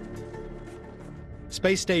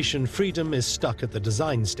 Space Station Freedom is stuck at the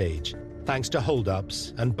design stage, thanks to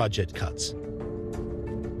holdups and budget cuts.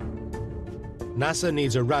 NASA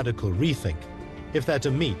needs a radical rethink if they're to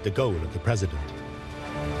meet the goal of the president.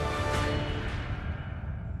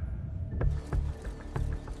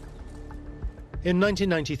 In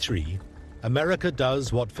 1993, America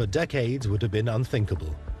does what for decades would have been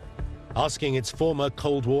unthinkable, asking its former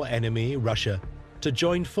Cold War enemy, Russia, to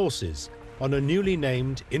join forces on a newly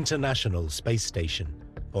named International Space Station,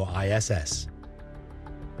 or ISS.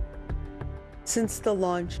 Since the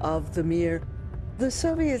launch of the Mir, the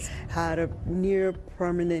Soviets had a near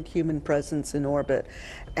permanent human presence in orbit,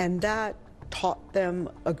 and that taught them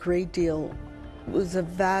a great deal. It was a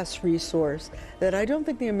vast resource that I don't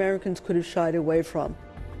think the Americans could have shied away from.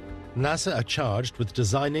 NASA are charged with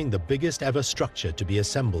designing the biggest ever structure to be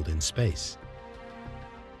assembled in space.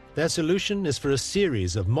 Their solution is for a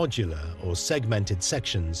series of modular or segmented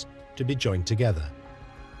sections to be joined together.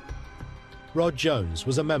 Rod Jones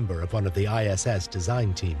was a member of one of the ISS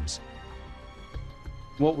design teams.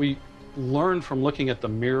 What we learned from looking at the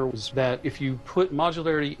mirror was that if you put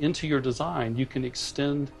modularity into your design, you can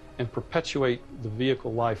extend and perpetuate the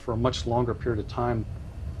vehicle life for a much longer period of time.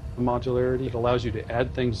 Modularity, it allows you to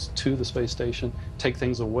add things to the space station, take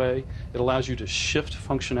things away. It allows you to shift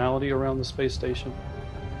functionality around the space station.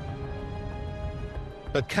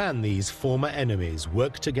 But can these former enemies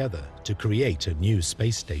work together to create a new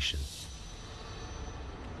space station?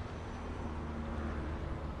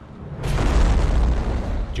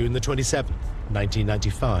 June the 27th,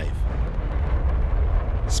 1995.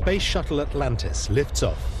 Space Shuttle Atlantis lifts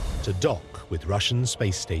off to dock with Russian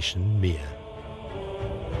space station Mir.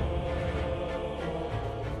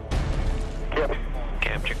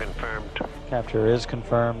 Capture confirmed. Capture is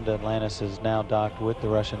confirmed. Atlantis is now docked with the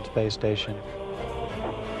Russian space station.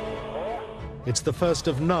 It's the first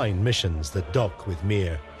of 9 missions that dock with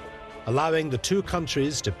Mir, allowing the two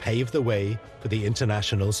countries to pave the way for the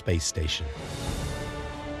International Space Station.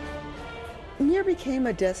 Mir became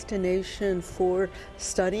a destination for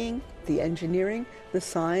studying the engineering, the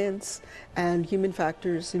science, and human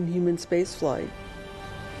factors in human spaceflight.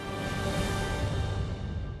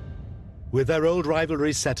 With their old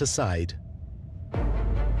rivalries set aside,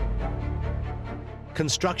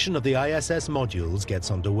 construction of the ISS modules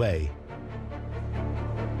gets underway.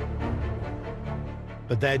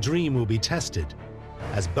 But their dream will be tested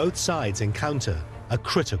as both sides encounter a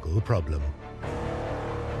critical problem.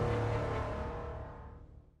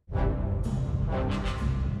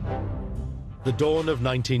 The dawn of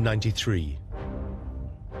 1993.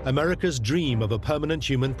 America's dream of a permanent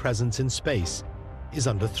human presence in space is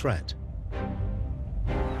under threat.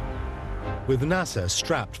 With NASA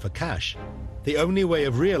strapped for cash, the only way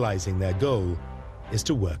of realizing their goal is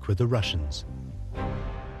to work with the Russians.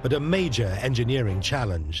 But a major engineering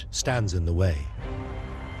challenge stands in the way.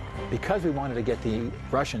 Because we wanted to get the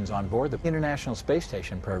Russians on board the International Space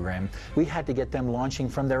Station program, we had to get them launching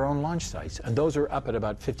from their own launch sites, and those are up at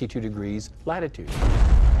about 52 degrees latitude.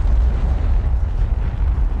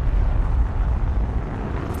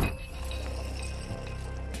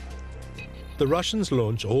 The Russians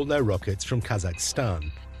launch all their rockets from Kazakhstan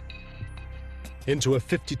into a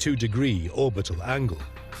 52-degree orbital angle.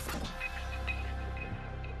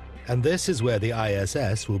 And this is where the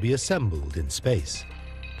ISS will be assembled in space.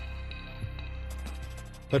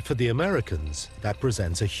 But for the Americans, that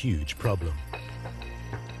presents a huge problem.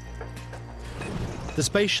 The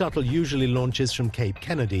space shuttle usually launches from Cape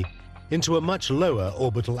Kennedy into a much lower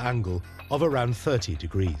orbital angle of around 30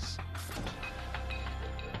 degrees.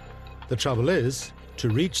 The trouble is, to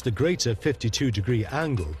reach the greater 52-degree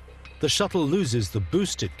angle, the shuttle loses the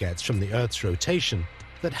boost it gets from the Earth's rotation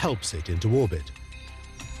that helps it into orbit.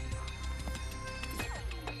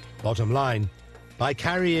 Bottom line, by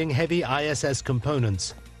carrying heavy ISS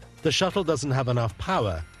components, the shuttle doesn't have enough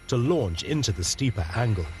power to launch into the steeper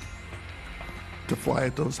angle. To fly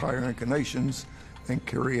at those higher inclinations and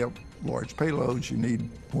carry up large payloads, you need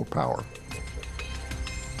more power.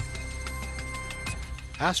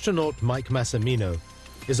 Astronaut Mike Massimino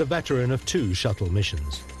is a veteran of 2 shuttle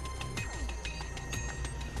missions.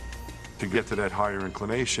 To get to that higher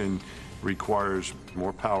inclination requires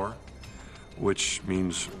more power, which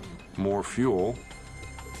means more fuel,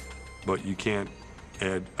 but you can't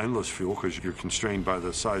add endless fuel because you're constrained by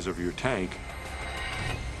the size of your tank.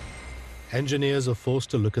 Engineers are forced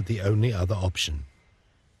to look at the only other option: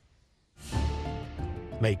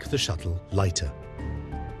 make the shuttle lighter.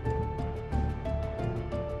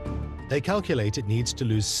 They calculate it needs to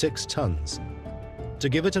lose 6 tons to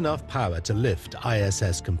give it enough power to lift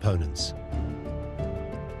ISS components.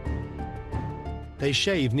 They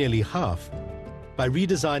shave nearly half by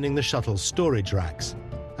redesigning the shuttle's storage racks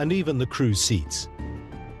and even the crew seats.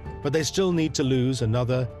 But they still need to lose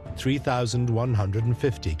another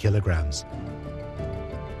 3,150 kilograms.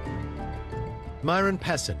 Myron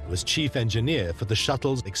Pessin was chief engineer for the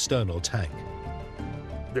shuttle's external tank.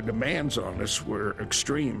 The demands on us were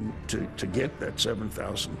extreme to get that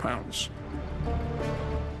 7,000 pounds.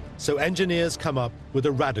 So engineers come up with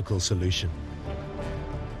a radical solution.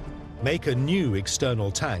 Make a new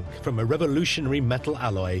external tank from a revolutionary metal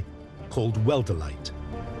alloy called weldolite.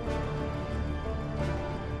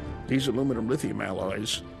 These aluminum lithium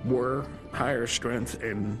alloys were higher strength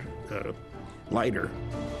and lighter.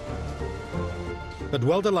 But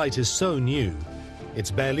weldolite is so new,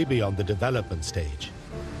 it's barely beyond the development stage.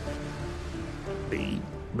 The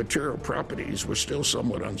material properties were still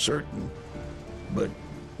somewhat uncertain, but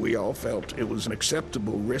we all felt it was an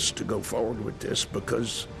acceptable risk to go forward with this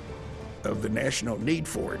because of the national need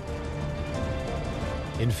for it.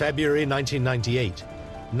 In February 1998,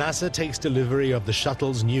 NASA takes delivery of the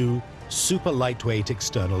shuttle's new super lightweight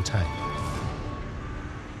external tank.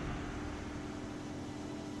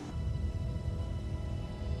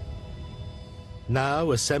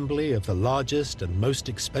 Now, assembly of the largest and most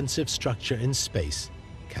expensive structure in space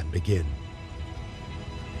can begin.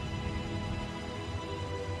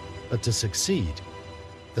 But to succeed,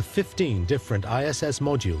 the 15 different ISS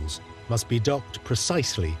modules must be docked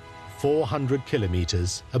precisely 400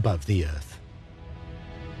 kilometers above the Earth.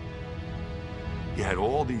 You had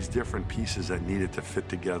all these different pieces that needed to fit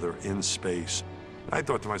together in space. I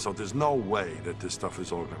thought to myself, there's no way that this stuff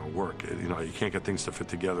is all going to work. You know, you can't get things to fit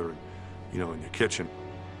together, you know, in your kitchen.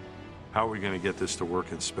 How are we going to get this to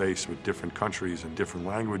work in space with different countries and different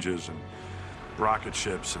languages and rocket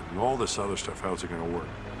ships and all this other stuff? How's it going to work?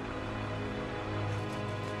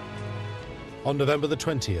 On November the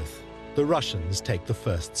 20th, the Russians take the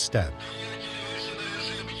first step.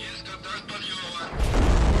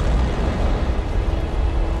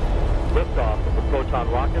 Liftoff of the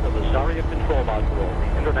Proton rocket of the Zarya control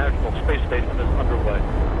module. The International Space Station is underway.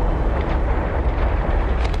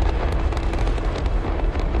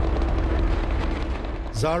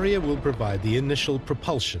 Zarya will provide the initial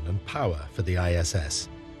propulsion and power for the ISS,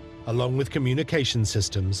 along with communication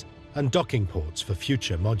systems and docking ports for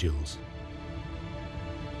future modules.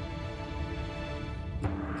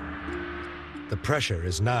 The pressure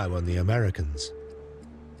is now on the Americans.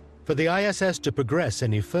 For the ISS to progress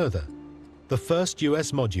any further, the first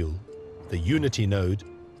US module, the Unity node,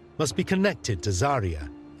 must be connected to Zarya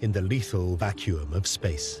in the lethal vacuum of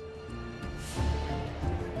space.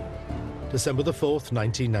 December the 4th,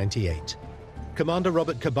 1998. Commander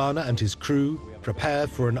Robert Cabana and his crew prepare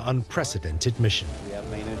for an unprecedented mission. We have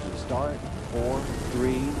main engine start. 4,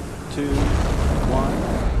 3, 2,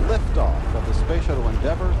 1. Liftoff of the Space Shuttle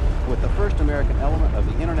Endeavour with the first American element of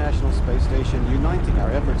the International Space Station, uniting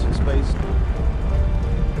our efforts in space.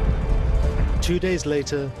 2 days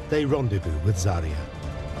later, they rendezvous with Zarya,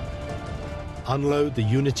 unload the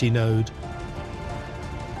Unity node,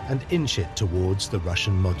 and inch it towards the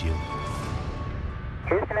Russian module.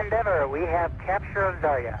 Houston Endeavour, we have capture of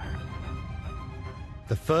Zarya.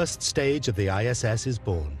 The first stage of the ISS is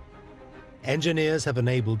born. Engineers have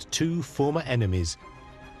enabled two former enemies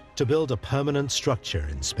to build a permanent structure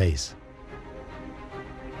in space.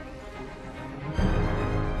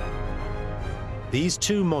 These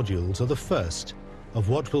two modules are the first of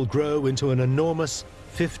what will grow into an enormous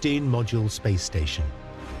 15-module space station.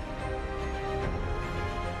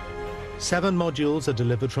 7 modules are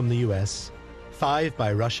delivered from the US, 5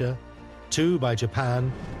 by Russia, 2 by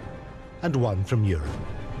Japan, and 1 from Europe.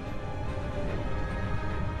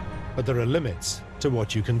 But there are limits to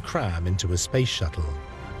what you can cram into a space shuttle.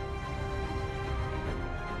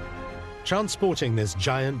 Transporting this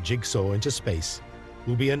giant jigsaw into space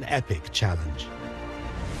will be an epic challenge.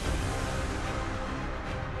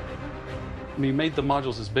 We made the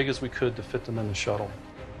modules as big as we could to fit them in the shuttle.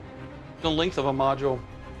 The length of a module,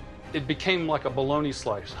 it became like a bologna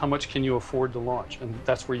slice. How much can you afford to launch? And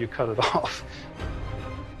that's where you cut it off.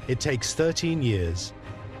 It takes 13 years,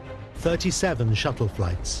 37 shuttle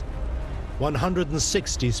flights,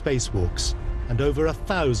 160 spacewalks, and over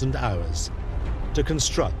 1,000 hours to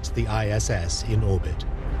construct the ISS in orbit.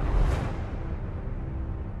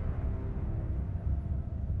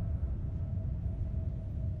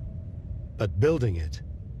 But building it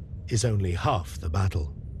is only half the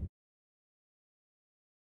battle.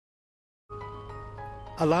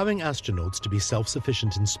 Allowing astronauts to be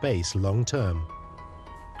self-sufficient in space long-term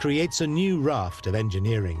creates a new raft of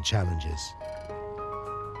engineering challenges.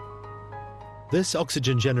 This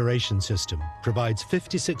oxygen generation system provides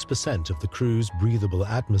 56% of the crew's breathable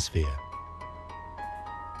atmosphere.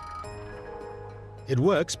 It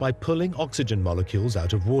works by pulling oxygen molecules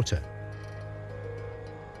out of water.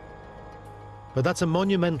 But that's a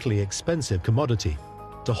monumentally expensive commodity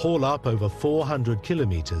to haul up over 400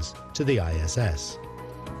 kilometers to the ISS.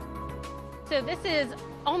 So this is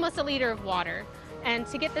almost a liter of water, and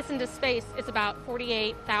to get this into space, it's about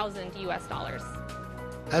 48,000 US dollars.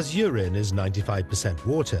 As urine is 95%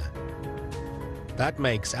 water, that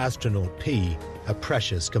makes astronaut pee a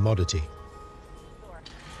precious commodity.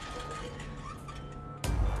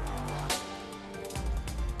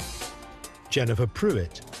 Jennifer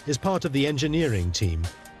Pruitt is part of the engineering team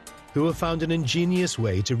who have found an ingenious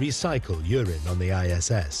way to recycle urine on the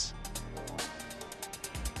ISS.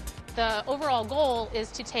 The overall goal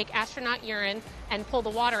is to take astronaut urine and pull the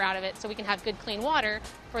water out of it so we can have good, clean water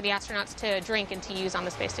for the astronauts to drink and to use on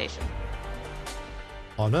the space station.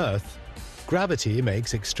 On Earth, gravity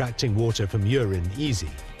makes extracting water from urine easy.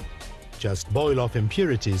 just boil off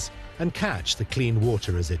impurities and catch the clean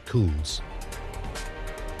water as it cools.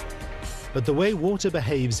 But the way water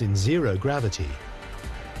behaves in zero gravity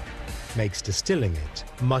makes distilling it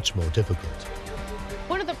much more difficult.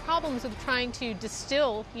 One of the problems with trying to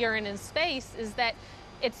distill urine in space is that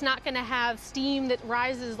it's not going to have steam that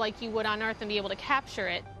rises like you would on Earth and be able to capture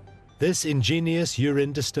it. This ingenious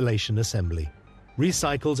urine distillation assembly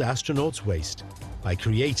recycles astronauts' waste by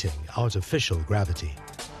creating artificial gravity.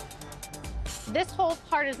 This whole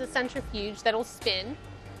part is a centrifuge that'll spin.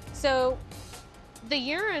 So the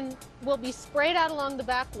urine will be sprayed out along the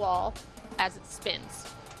back wall as it spins.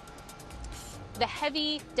 The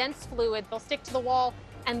heavy, dense fluid will stick to the wall,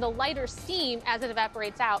 and the lighter steam, as it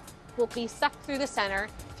evaporates out, will be sucked through the center,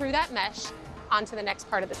 through that mesh, onto the next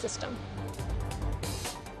part of the system.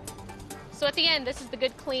 So at the end, this is the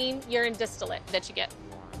good, clean urine distillate that you get.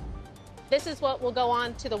 This is what will go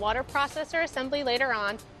on to the water processor assembly later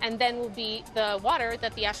on, and then will be the water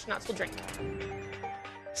that the astronauts will drink.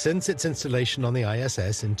 Since its installation on the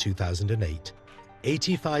ISS in 2008,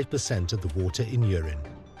 85% of the water in urine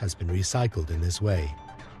has been recycled in this way.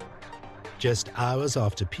 Just hours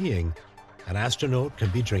after peeing, an astronaut can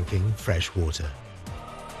be drinking fresh water.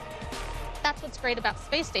 That's what's great about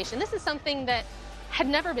Space Station. This is something that had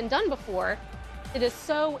never been done before. It is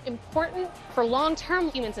so important for long-term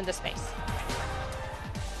humans into space.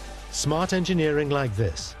 Smart engineering like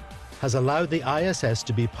this has allowed the ISS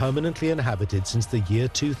to be permanently inhabited since the year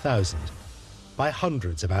 2000 by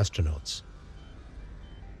hundreds of astronauts.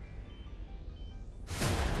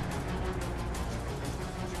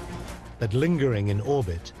 But lingering in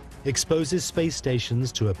orbit exposes space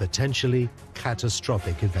stations to a potentially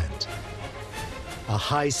catastrophic event: a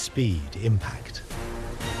high-speed impact.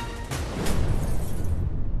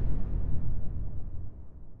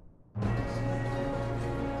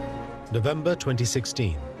 November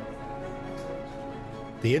 2016.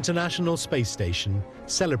 The International Space Station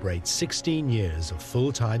celebrates 16 years of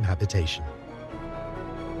full-time habitation.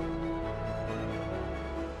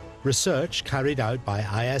 Research carried out by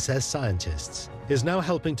ISS scientists is now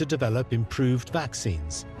helping to develop improved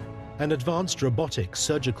vaccines and advanced robotic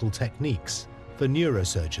surgical techniques for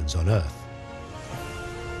neurosurgeons on Earth.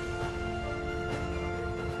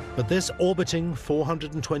 But this orbiting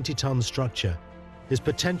 420-ton structure is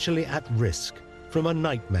potentially at risk from a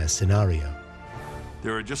nightmare scenario.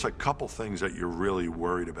 There are just a couple things that you're really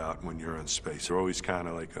worried about when you're in space. They're always kind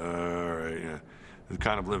of like, all right, yeah, they're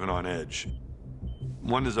kind of living on edge.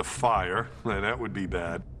 One is a fire, and that would be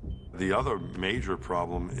bad. The other major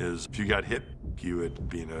problem is if you got hit, you would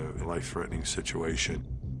be in a life-threatening situation.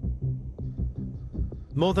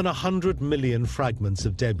 More than 100 million fragments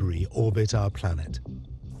of debris orbit our planet,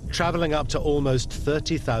 traveling up to almost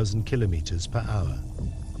 30,000 kilometers per hour.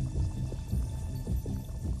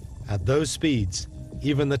 At those speeds,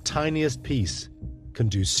 even the tiniest piece can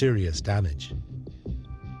do serious damage.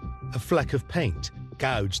 A fleck of paint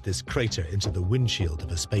gouged this crater into the windshield of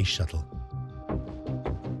a space shuttle.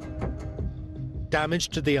 Damage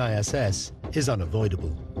to the ISS is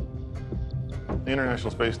unavoidable. The International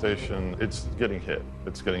Space Station, it's getting hit.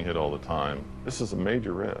 It's getting hit all the time. This is a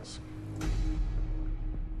major risk.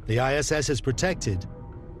 The ISS is protected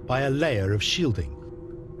by a layer of shielding.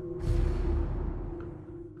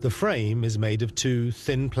 The frame is made of two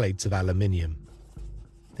thin plates of aluminium.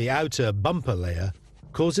 The outer bumper layer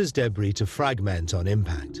causes debris to fragment on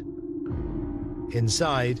impact.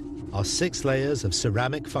 Inside are 6 layers of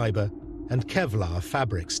ceramic fiber and Kevlar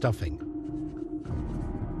fabric stuffing.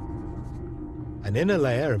 An inner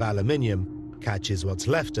layer of aluminium catches what's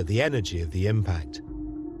left of the energy of the impact.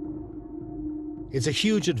 It's a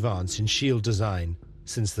huge advance in shield design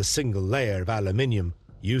since the single layer of aluminium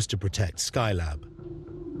used to protect Skylab.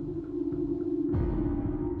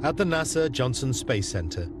 At the NASA Johnson Space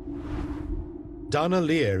Center, Dana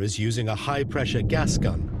Lear is using a high-pressure gas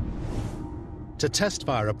gun to test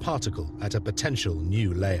fire a particle at a potential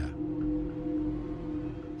new layer.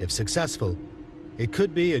 If successful, it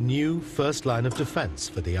could be a new first line of defense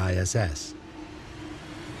for the ISS.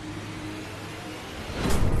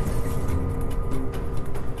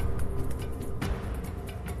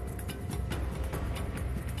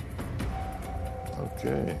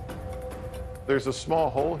 Okay. There's a small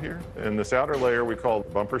hole here in this outer layer we call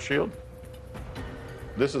bumper shield.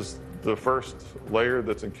 This is the first layer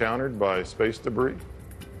that's encountered by space debris.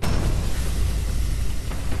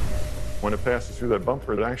 When it passes through that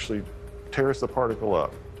bumper, it actually tears the particle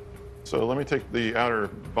up. So let me take the outer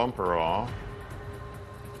bumper off.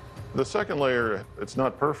 The second layer, it's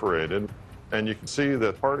not perforated, and you can see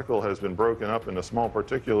that particle has been broken up into small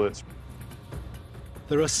particulates.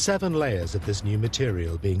 There are 7 layers of this new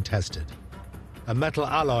material being tested. A metal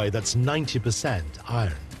alloy that's 90%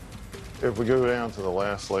 iron. If we go down to the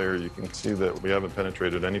last layer, you can see that we haven't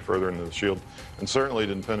penetrated any further into the shield and certainly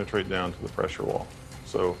didn't penetrate down to the pressure wall.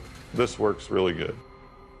 So this works really good.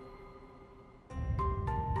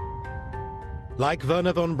 Like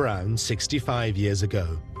Werner von Braun 65 years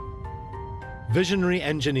ago, visionary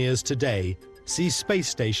engineers today see space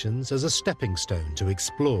stations as a stepping stone to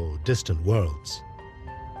explore distant worlds.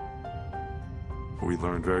 We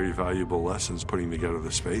learned very valuable lessons putting together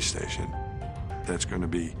the space station. That's going to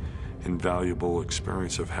be invaluable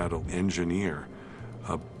experience of how to engineer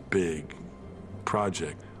a big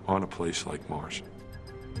project on a place like Mars.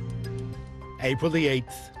 April the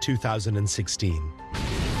 8th, 2016.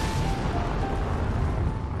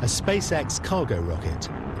 A SpaceX cargo rocket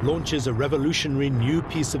launches a revolutionary new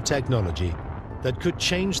piece of technology that could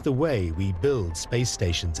change the way we build space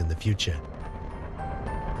stations in the future.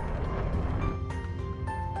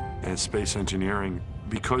 And space engineering,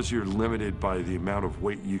 because you're limited by the amount of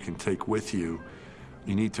weight you can take with you,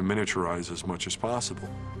 you need to miniaturize as much as possible.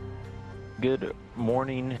 Good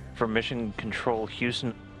morning from Mission Control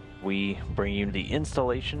Houston. We bring you the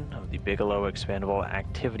installation of the Bigelow Expandable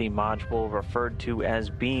Activity Module, referred to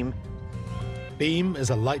as BEAM. BEAM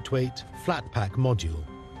is a lightweight, flat-pack module,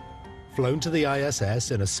 flown to the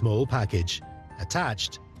ISS in a small package,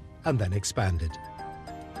 attached, and then expanded.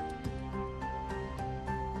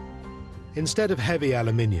 Instead of heavy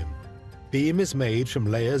aluminium, BEAM is made from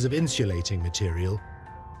layers of insulating material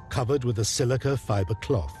covered with a silica fiber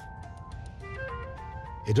cloth.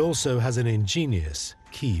 It also has an ingenious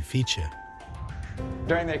key feature.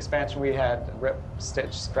 During the expansion, we had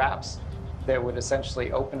rip-stitch straps that would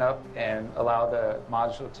essentially open up and allow the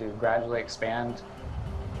module to gradually expand.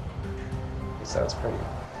 So it's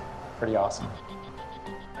pretty awesome.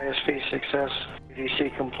 ISV success,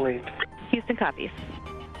 DC complete. Houston copies.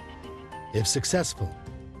 If successful,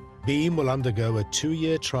 BEAM will undergo a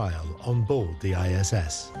 2-year trial on board the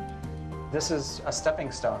ISS. This is a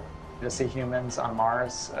stepping stone to see humans on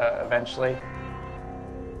Mars eventually.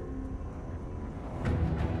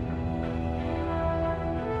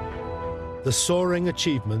 The soaring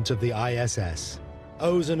achievement of the ISS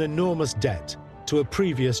owes an enormous debt to a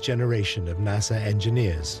previous generation of NASA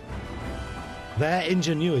engineers. Their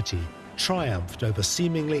ingenuity triumphed over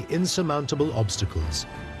seemingly insurmountable obstacles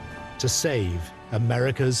to save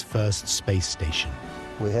America's first space station.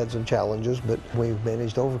 We had some challenges, but we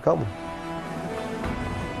managed to overcome them.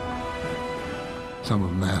 Some of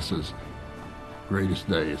NASA's greatest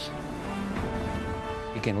days.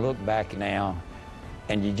 You can look back now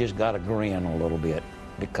and you just got to grin a little bit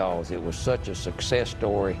because it was such a success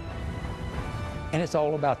story. And it's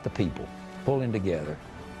all about the people pulling together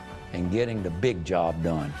and getting the big job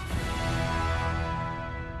done.